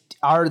mean, do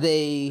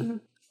they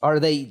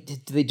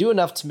do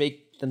enough to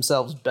make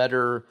themselves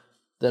better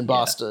than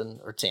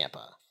Boston or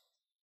Tampa?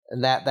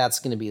 And that's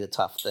going to be the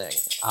tough thing.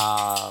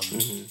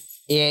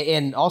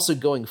 And also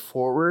going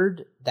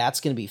forward, that's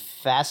going to be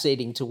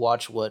fascinating to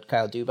watch what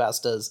Kyle Dubas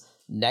does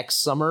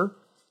next summer.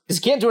 Because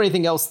he can't do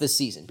anything else this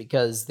season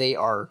because they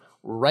are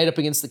right up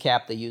against the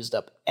cap. They used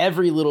up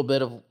every little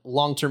bit of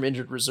long-term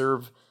injured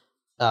reserve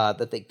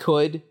that they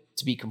could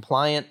to be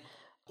compliant.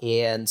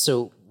 And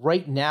so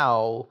right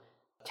now,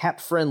 Cap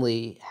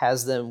Friendly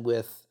has them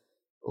with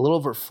a little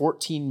over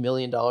 $14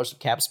 million of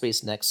cap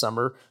space next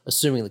summer,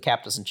 assuming the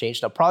cap doesn't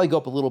change. They'll probably go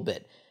up a little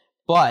bit,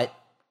 but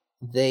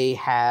they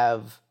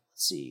have,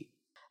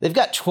 they've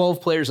got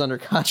 12 players under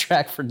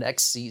contract for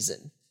next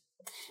season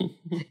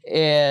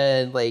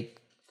and like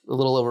a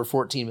little over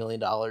 $14 million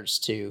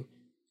to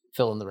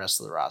fill in the rest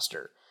of the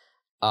roster.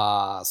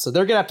 So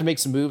they're going to have to make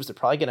some moves. They're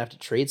probably going to have to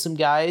trade some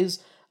guys.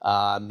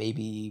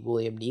 Maybe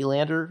William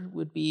Nylander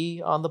would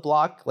be on the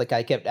block. Like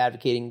I kept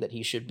advocating that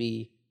he should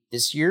be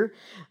this year.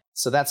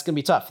 So that's going to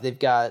be tough.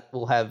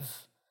 We'll have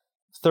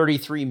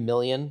 $33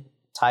 million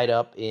tied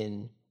up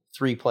in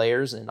 3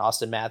 players in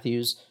Austin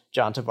Matthews,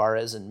 John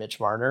Tavares, and Mitch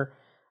Marner.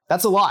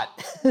 That's a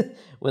lot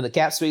when the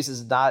cap space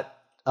is not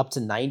up to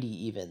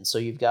 90 even. So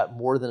you've got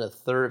more than a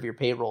third of your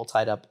payroll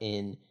tied up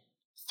in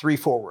 3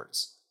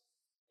 forwards.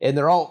 And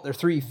they're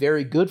 3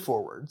 very good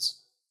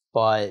forwards,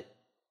 but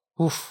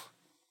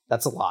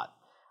that's a lot.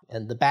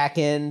 And the back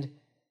end,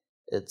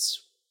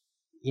 it's,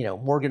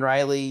 Morgan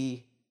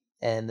Riley,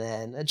 and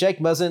then Jake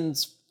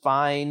Muzzin's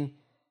fine.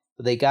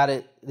 But they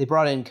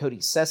brought in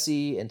Cody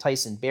Ceci and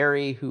Tyson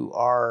Barrie, who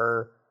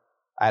are,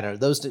 I don't know.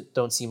 Those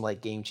don't seem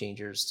like game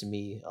changers to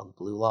me on the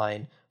blue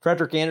line.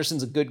 Frederick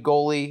Anderson's a good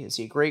goalie. Is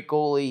he a great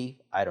goalie?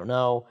 I don't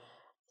know.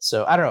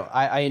 So I don't know.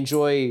 I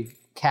enjoy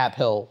Cap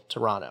Hill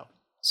Toronto.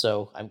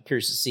 So I'm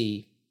curious to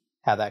see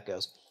how that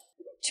goes.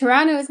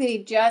 Toronto is going to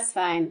be just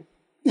fine.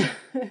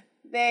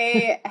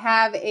 They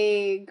have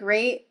a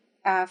great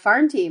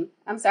farm team.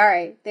 I'm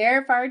sorry.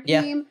 Their farm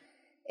team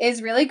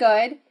is really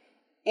good,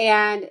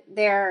 and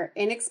they're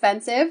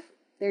inexpensive.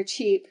 They're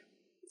cheap.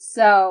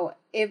 So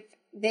if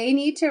they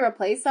need to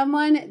replace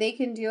someone, they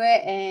can do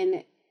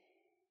it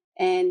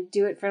and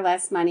do it for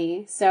less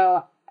money.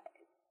 So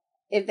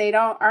if they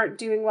aren't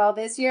doing well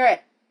this year,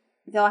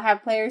 they'll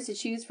have players to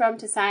choose from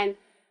to sign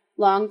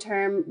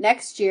long-term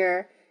next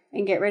year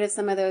and get rid of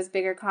some of those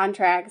bigger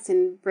contracts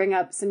and bring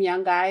up some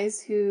young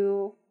guys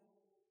who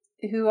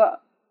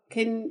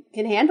can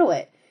handle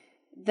it.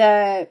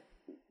 The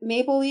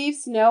Maple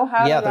Leafs know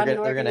how to run an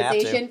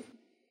organization.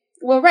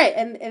 Well, right,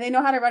 and they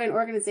know how to run an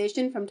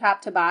organization from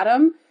top to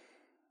bottom.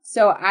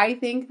 So I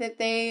think that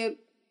they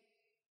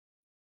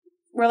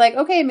were like,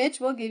 okay, Mitch,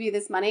 we'll give you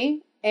this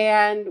money.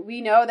 And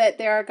we know that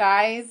there are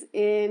guys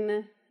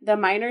in the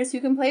minors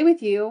who can play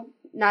with you,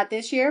 not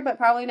this year, but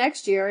probably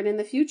next year and in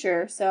the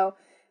future. So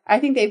I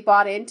think they've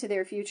bought into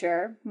their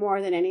future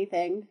more than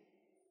anything.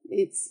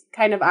 It's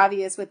kind of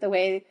obvious with the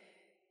way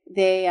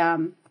they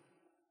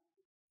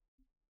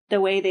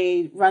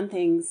run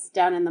things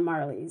down in the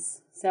Marlies.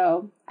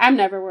 So I'm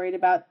never worried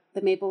about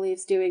the Maple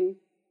Leafs doing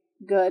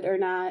good or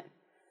not.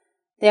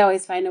 They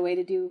always find a way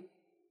to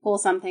pull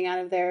something out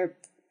of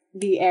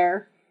the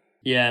air.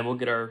 Yeah, and we'll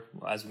get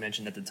as we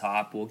mentioned at the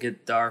top, we'll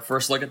get our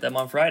first look at them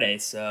on Friday,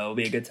 so it'll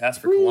be a good test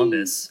for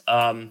Columbus.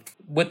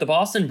 With the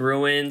Boston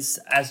Bruins,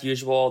 as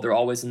usual, they're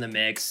always in the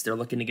mix. They're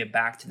looking to get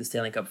back to the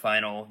Stanley Cup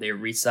final. They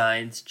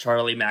re-signed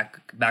Charlie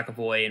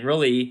McAvoy, and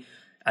really,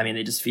 I mean,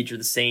 they just feature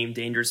the same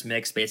dangerous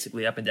mix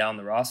basically up and down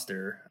the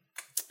roster.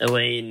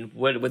 Elaine,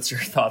 what's your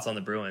thoughts on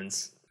the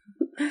Bruins?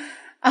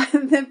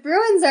 The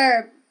Bruins are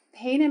a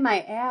pain in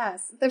my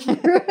ass. The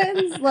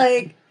Bruins,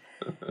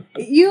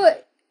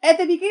 at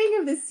the beginning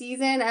of the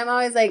season, I'm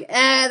always like,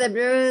 the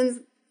Bruins,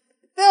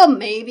 they'll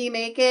maybe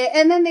make it.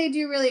 And then they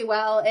do really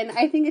well. And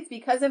I think it's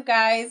because of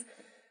guys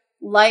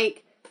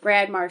like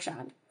Brad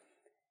Marchand.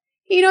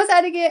 He knows how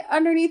to get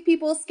underneath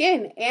people's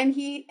skin, and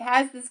he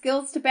has the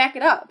skills to back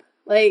it up,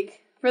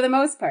 for the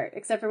most part,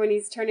 except for when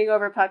he's turning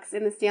over pucks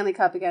in the Stanley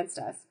Cup against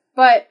us.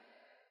 But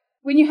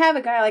when you have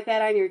a guy like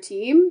that on your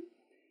team,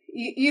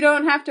 you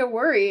don't have to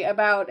worry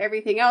about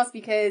everything else,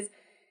 because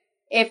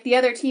if the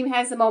other team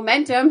has the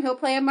momentum, he'll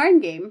play a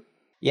mind game.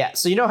 Yeah,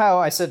 so you know how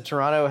I said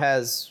Toronto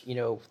has,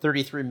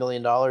 $33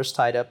 million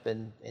tied up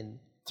in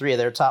three of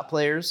their top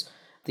players?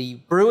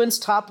 The Bruins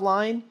top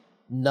line,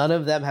 none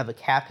of them have a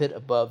cap hit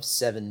above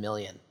 $7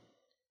 million.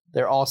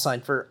 They're all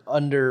signed for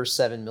under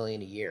 $7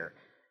 million a year,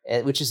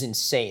 which is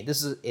insane.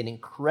 This is an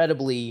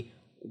incredibly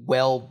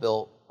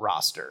well-built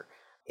roster.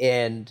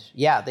 And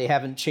yeah, they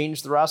haven't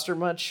changed the roster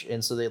much,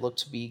 and so they look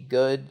to be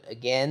good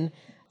again.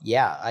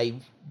 Yeah,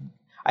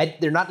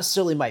 they're not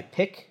necessarily my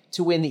pick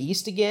to win the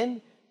East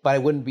again, but I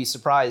wouldn't be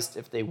surprised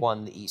if they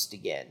won the East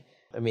again.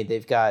 I mean,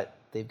 they've got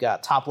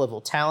top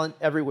level talent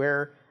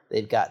everywhere.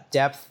 They've got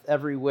depth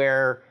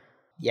everywhere.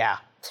 Yeah,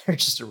 they're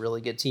just a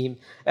really good team,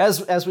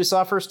 as we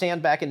saw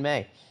firsthand back in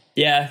May.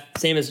 Yeah,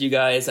 same as you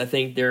guys. I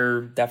think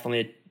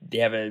they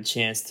have a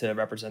chance to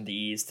represent the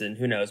East, and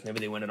who knows, maybe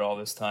they win it all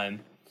this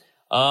time.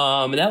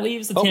 And that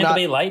leaves the Tampa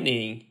Bay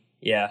Lightning.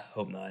 Yeah,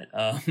 hope not.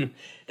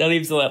 That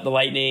leaves the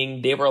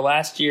Lightning. They were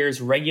last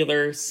year's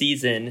regular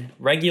season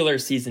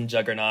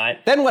juggernaut.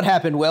 Then what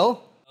happened,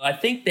 Will? I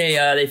think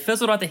they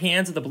fizzled out the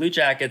hands of the Blue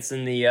Jackets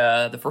in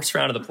the first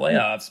round of the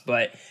playoffs.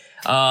 But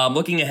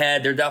looking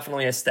ahead, they're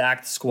definitely a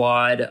stacked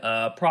squad.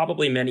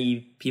 Probably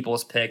many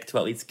people's pick to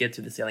at least get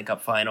to the Stanley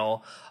Cup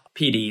final.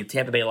 PD,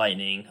 Tampa Bay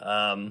Lightning.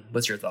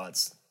 What's your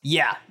thoughts?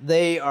 Yeah,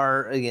 they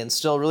are, again,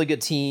 still a really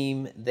good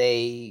team.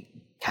 They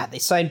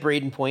signed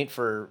Braden Point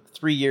for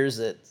 3 years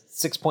at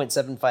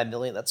 $6.75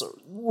 million. That's a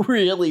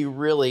really,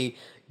 really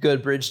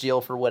good bridge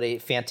deal for what a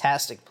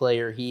fantastic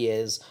player he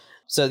is.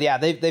 So yeah,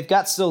 they've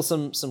got still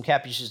some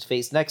cap issues to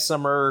face next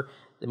summer.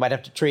 They might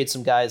have to trade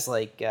some guys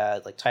like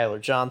Tyler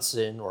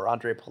Johnson or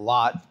Andre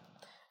Palat,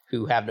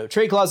 who have no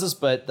trade clauses,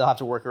 but they'll have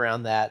to work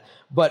around that.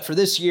 But for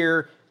this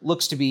year,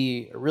 looks to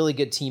be a really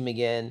good team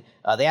again.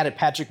 They added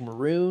Patrick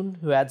Maroon,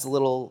 who adds a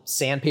little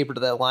sandpaper to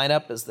that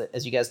lineup,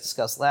 as you guys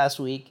discussed last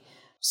week.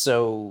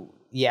 So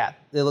yeah,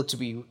 they look to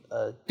be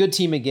a good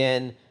team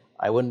again.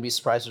 I wouldn't be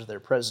surprised if they're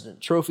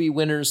President Trophy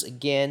winners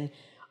again.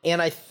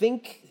 And I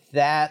think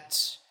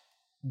that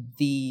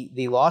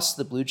the loss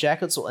to the Blue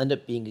Jackets will end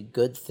up being a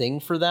good thing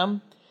for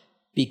them,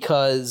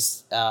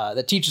 because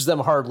that teaches them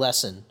a hard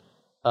lesson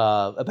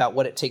about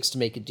what it takes to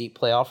make a deep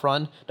playoff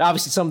run. Now,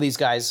 obviously, some of these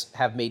guys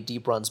have made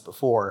deep runs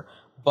before,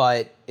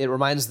 but it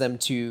reminds them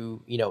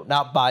to,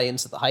 not buy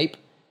into the hype,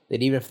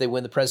 that even if they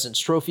win the President's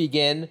Trophy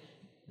again,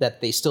 that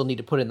they still need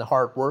to put in the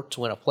hard work to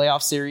win a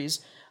playoff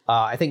series.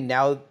 I think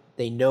now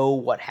they know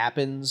what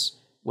happens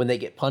when they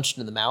get punched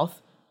in the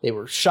mouth. They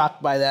were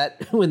shocked by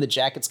that when the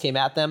Jackets came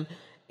at them.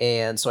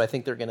 And so I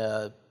think they're going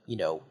to,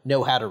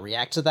 know how to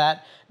react to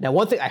that. Now,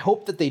 one thing, I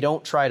hope that they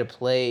don't try to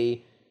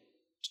play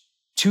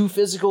too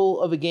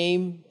physical of a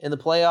game in the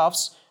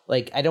playoffs.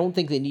 Like, I don't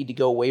think they need to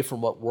go away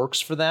from what works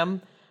for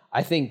them.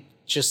 I think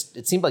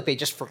it seemed like they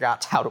just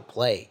forgot how to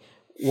play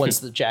once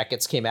the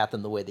Jackets came at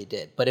them the way they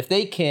did. But if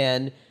they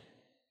can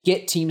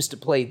get teams to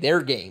play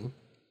their game,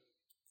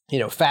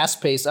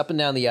 fast pace up and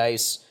down the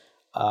ice,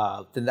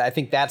 then I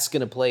think that's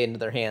going to play into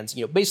their hands.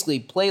 Basically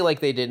play like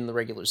they did in the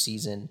regular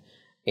season,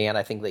 and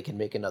I think they can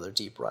make another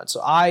deep run.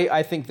 So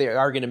I think they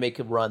are going to make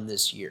a run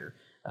this year.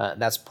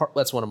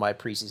 That's one of my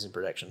preseason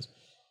predictions.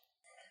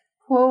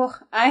 Oh,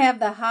 I have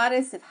the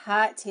hottest of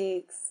hot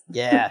takes.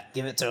 Yeah,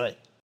 give it to it.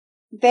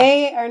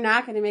 They are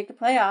not going to make the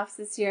playoffs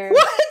this year.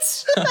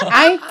 What?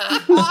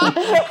 Come on.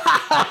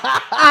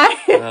 I'm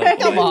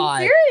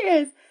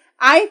serious.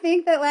 I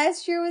think that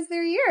last year was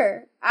their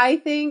year. I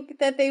think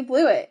that they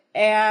blew it,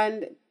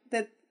 and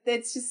that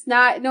it's just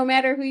not. No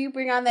matter who you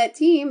bring on that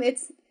team,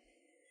 it's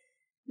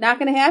not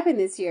going to happen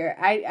this year.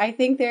 I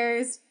think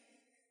there's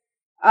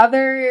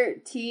other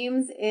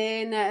teams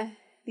in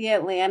the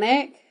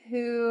Atlantic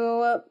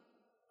who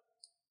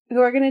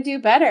are going to do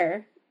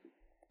better.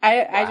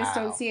 I just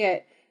don't see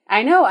it.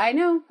 I know. I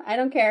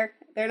don't care.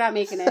 They're not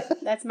making it.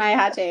 That's my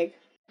hot take.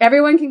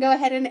 Everyone can go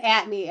ahead and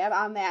at me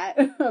on that.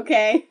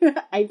 Okay.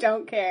 I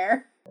don't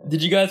care.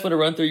 Did you guys want to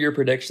run through your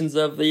predictions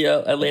of the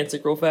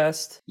Atlantic real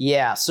fast?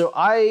 Yeah. So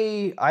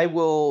I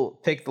will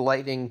pick the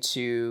Lightning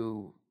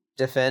to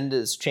defend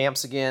as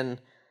champs again,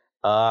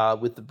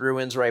 with the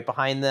Bruins right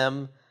behind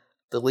them.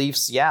 The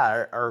Leafs,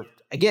 are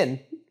again,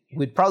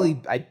 would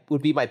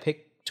be my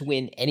pick to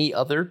win any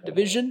other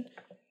division.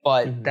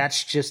 But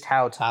that's just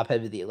how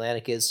top-heavy the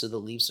Atlantic is, so the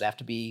Leafs would have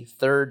to be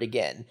third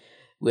again,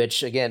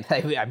 which, again,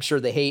 I'm sure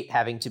they hate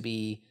having to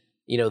be,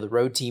 the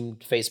road team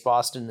to face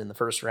Boston in the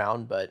first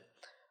round, but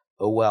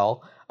oh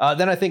well.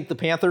 Then I think the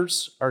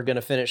Panthers are going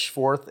to finish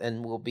fourth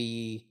and will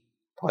be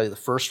probably the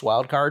first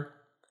wild card.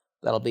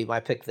 That'll be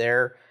my pick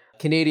there.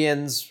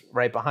 Canadians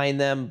right behind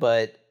them,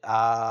 but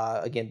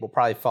again, we'll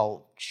probably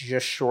fall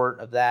just short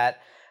of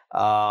that.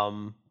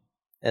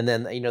 And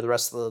then, the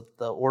rest of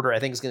the order, I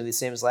think, is going to be the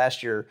same as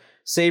last year.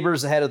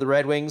 Sabres ahead of the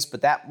Red Wings,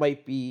 but that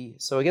might be...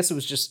 So I guess it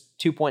was just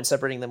 2 points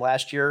separating them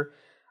last year.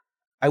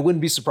 I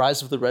wouldn't be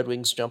surprised if the Red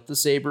Wings jumped the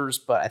Sabres,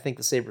 but I think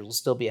the Sabres will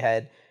still be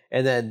ahead.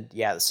 And then,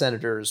 the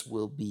Senators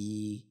will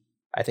be,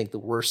 I think, the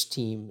worst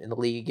team in the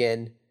league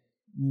again.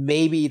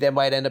 Maybe they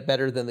might end up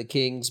better than the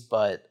Kings,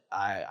 but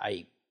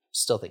I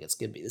still think it's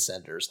going to be the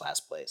Senators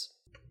last place.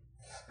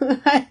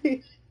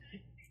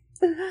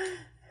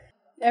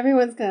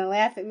 Everyone's going to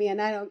laugh at me,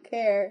 and I don't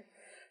care.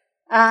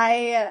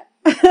 I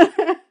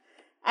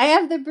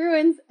have the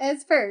Bruins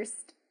as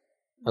first.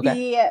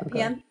 Okay.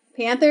 The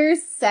Panthers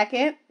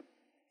second.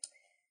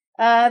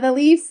 The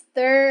Leafs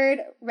third.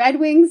 Red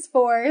Wings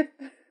fourth.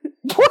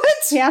 What?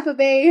 Tampa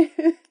Bay.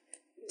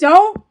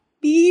 Don't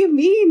be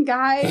mean,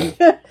 guys.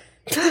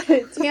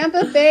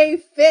 Tampa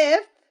Bay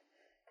fifth.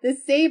 The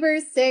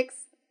Sabres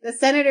sixth. The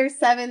Senators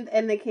seventh.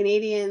 And the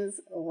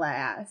Canadians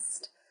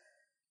last.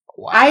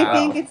 Wow. I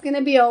think it's going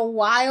to be a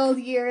wild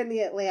year in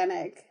the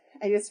Atlantic.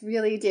 I just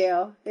really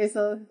do. It's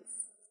going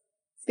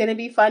to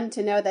be fun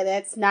to know that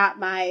it's not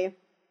my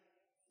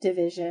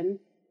division.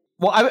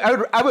 Well,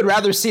 I would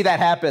rather see that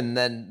happen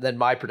than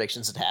my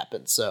predictions had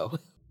happened. So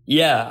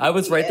yeah, I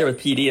was right there with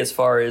PD as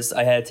far as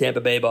I had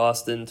Tampa Bay,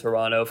 Boston,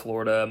 Toronto,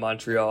 Florida,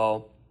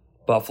 Montreal,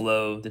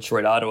 Buffalo,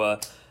 Detroit, Ottawa.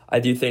 I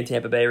do think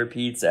Tampa Bay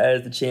repeats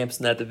as the champs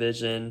in that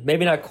division.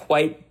 Maybe not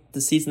quite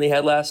the season they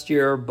had last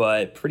year,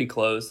 but pretty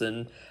close.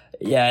 And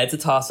yeah, it's a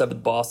toss-up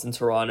with Boston,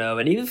 Toronto,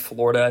 and even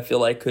Florida, I feel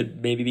like,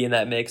 could maybe be in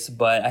that mix,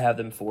 but I have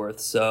them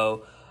fourth.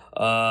 So,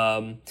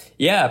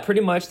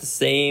 pretty much the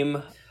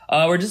same.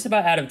 We're just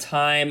about out of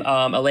time.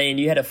 Elaine,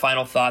 you had a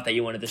final thought that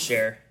you wanted to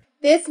share.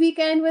 This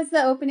weekend was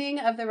the opening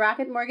of the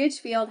Rocket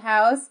Mortgage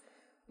Fieldhouse,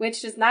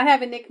 which does not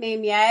have a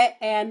nickname yet,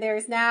 and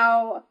there's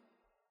now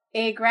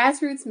a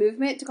grassroots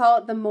movement to call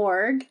it the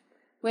Morgue,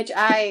 which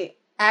I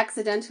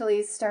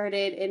accidentally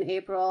started in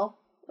April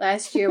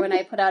last year when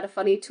I put out a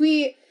funny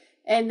tweet.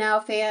 And now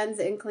fans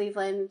in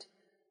Cleveland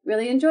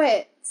really enjoy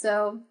it.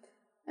 So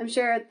I'm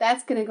sure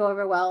that's going to go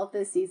over well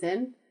this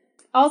season.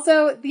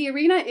 Also, the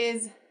arena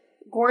is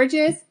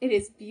gorgeous. It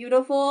is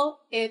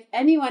beautiful. If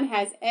anyone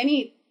has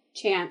any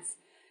chance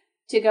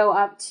to go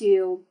up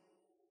to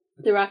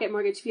the Rocket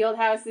Mortgage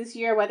Fieldhouse this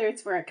year, whether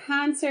it's for a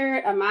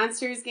concert, a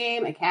Monsters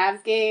game, a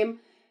Cavs game,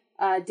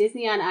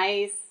 Disney on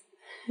Ice,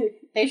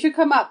 they should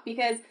come up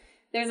because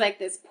there's like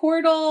this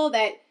portal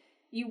that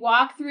you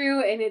walk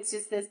through and it's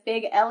just this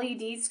big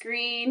LED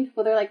screen.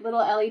 Well, they're like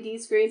little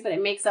LED screens, but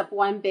it makes up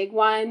one big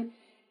one.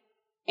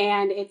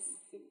 And it's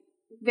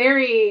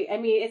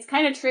it's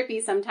kind of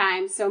trippy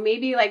sometimes. So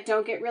maybe like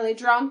don't get really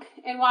drunk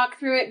and walk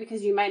through it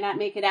because you might not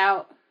make it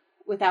out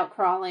without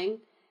crawling.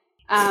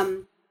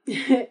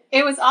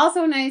 It was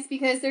also nice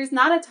because there's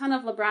not a ton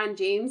of LeBron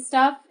James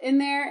stuff in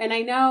there. And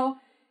I know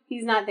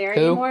he's not there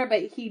anymore,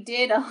 but he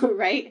did,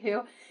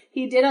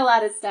 he did a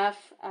lot of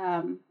stuff,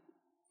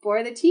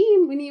 for the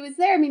team when he was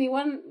there. I mean, he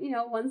won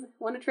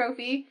a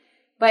trophy,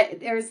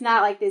 but there's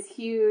not like this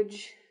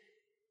huge,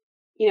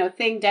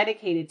 thing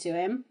dedicated to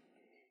him.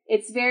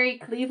 It's very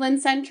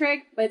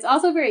Cleveland-centric, but it's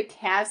also very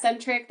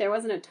Cavs-centric. There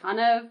wasn't a ton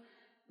of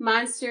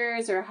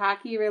Monsters or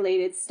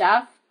hockey-related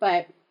stuff,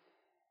 but,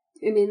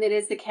 it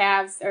is the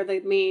Cavs are the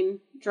main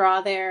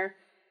draw there,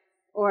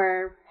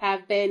 or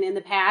have been in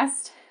the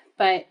past.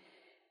 But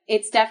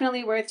it's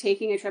definitely worth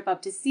taking a trip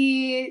up to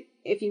see.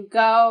 If you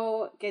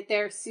go, get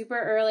there super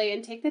early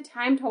and take the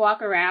time to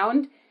walk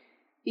around,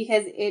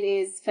 because it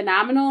is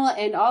phenomenal.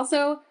 And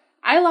also,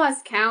 I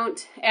lost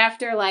count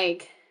after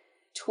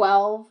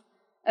 12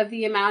 of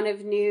the amount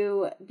of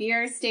new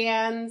beer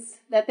stands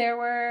that there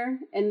were.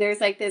 And there's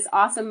this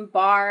awesome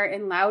bar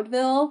in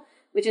Loudville,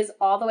 which is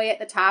all the way at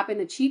the top in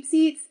the cheap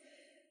seats,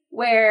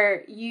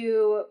 where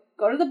you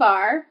go to the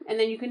bar and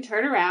then you can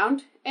turn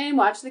around and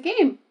watch the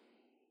game,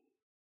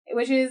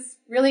 which is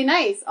really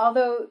nice.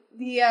 Although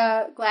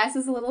the glass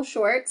is a little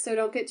short, so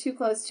don't get too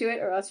close to it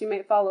or else you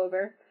might fall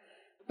over.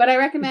 But I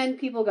recommend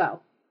people go.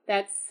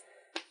 That's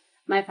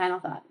my final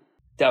thought.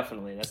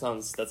 Definitely. That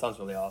sounds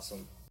really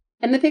awesome.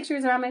 And the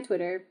pictures are on my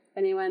Twitter if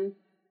anyone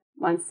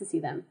wants to see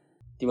them.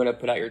 Do you want to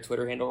put out your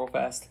Twitter handle real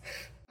fast?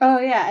 Oh,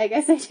 yeah, I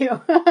guess I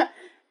do.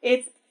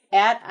 It's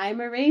at I'm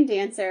a Rain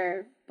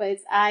Dancer, but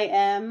it's I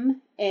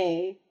am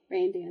a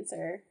Rain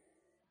Dancer.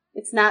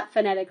 It's not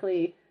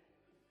phonetically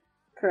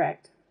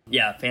correct.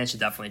 Yeah, fans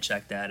should definitely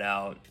check that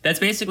out. That's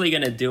basically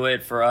going to do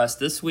it for us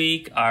this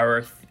week.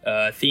 Our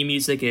theme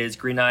music is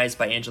Green Eyes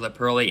by Angela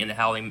Perley and the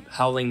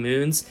Howling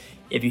Moons.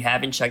 If you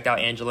haven't checked out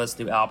Angela's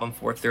new album,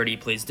 430,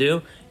 please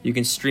do. You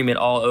can stream it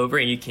all over,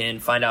 and you can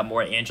find out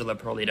more at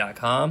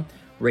angelaperley.com.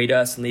 Rate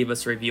us and leave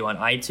us a review on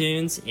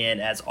iTunes. And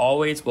as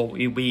always,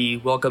 we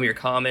welcome your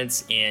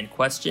comments and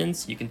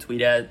questions. You can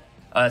tweet at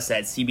us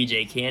at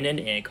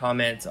CBJCannon and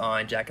comment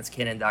on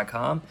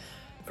jacketscannon.com.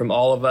 From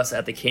all of us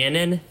at the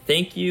Cannon,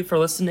 thank you for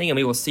listening, and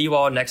we will see you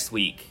all next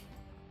week.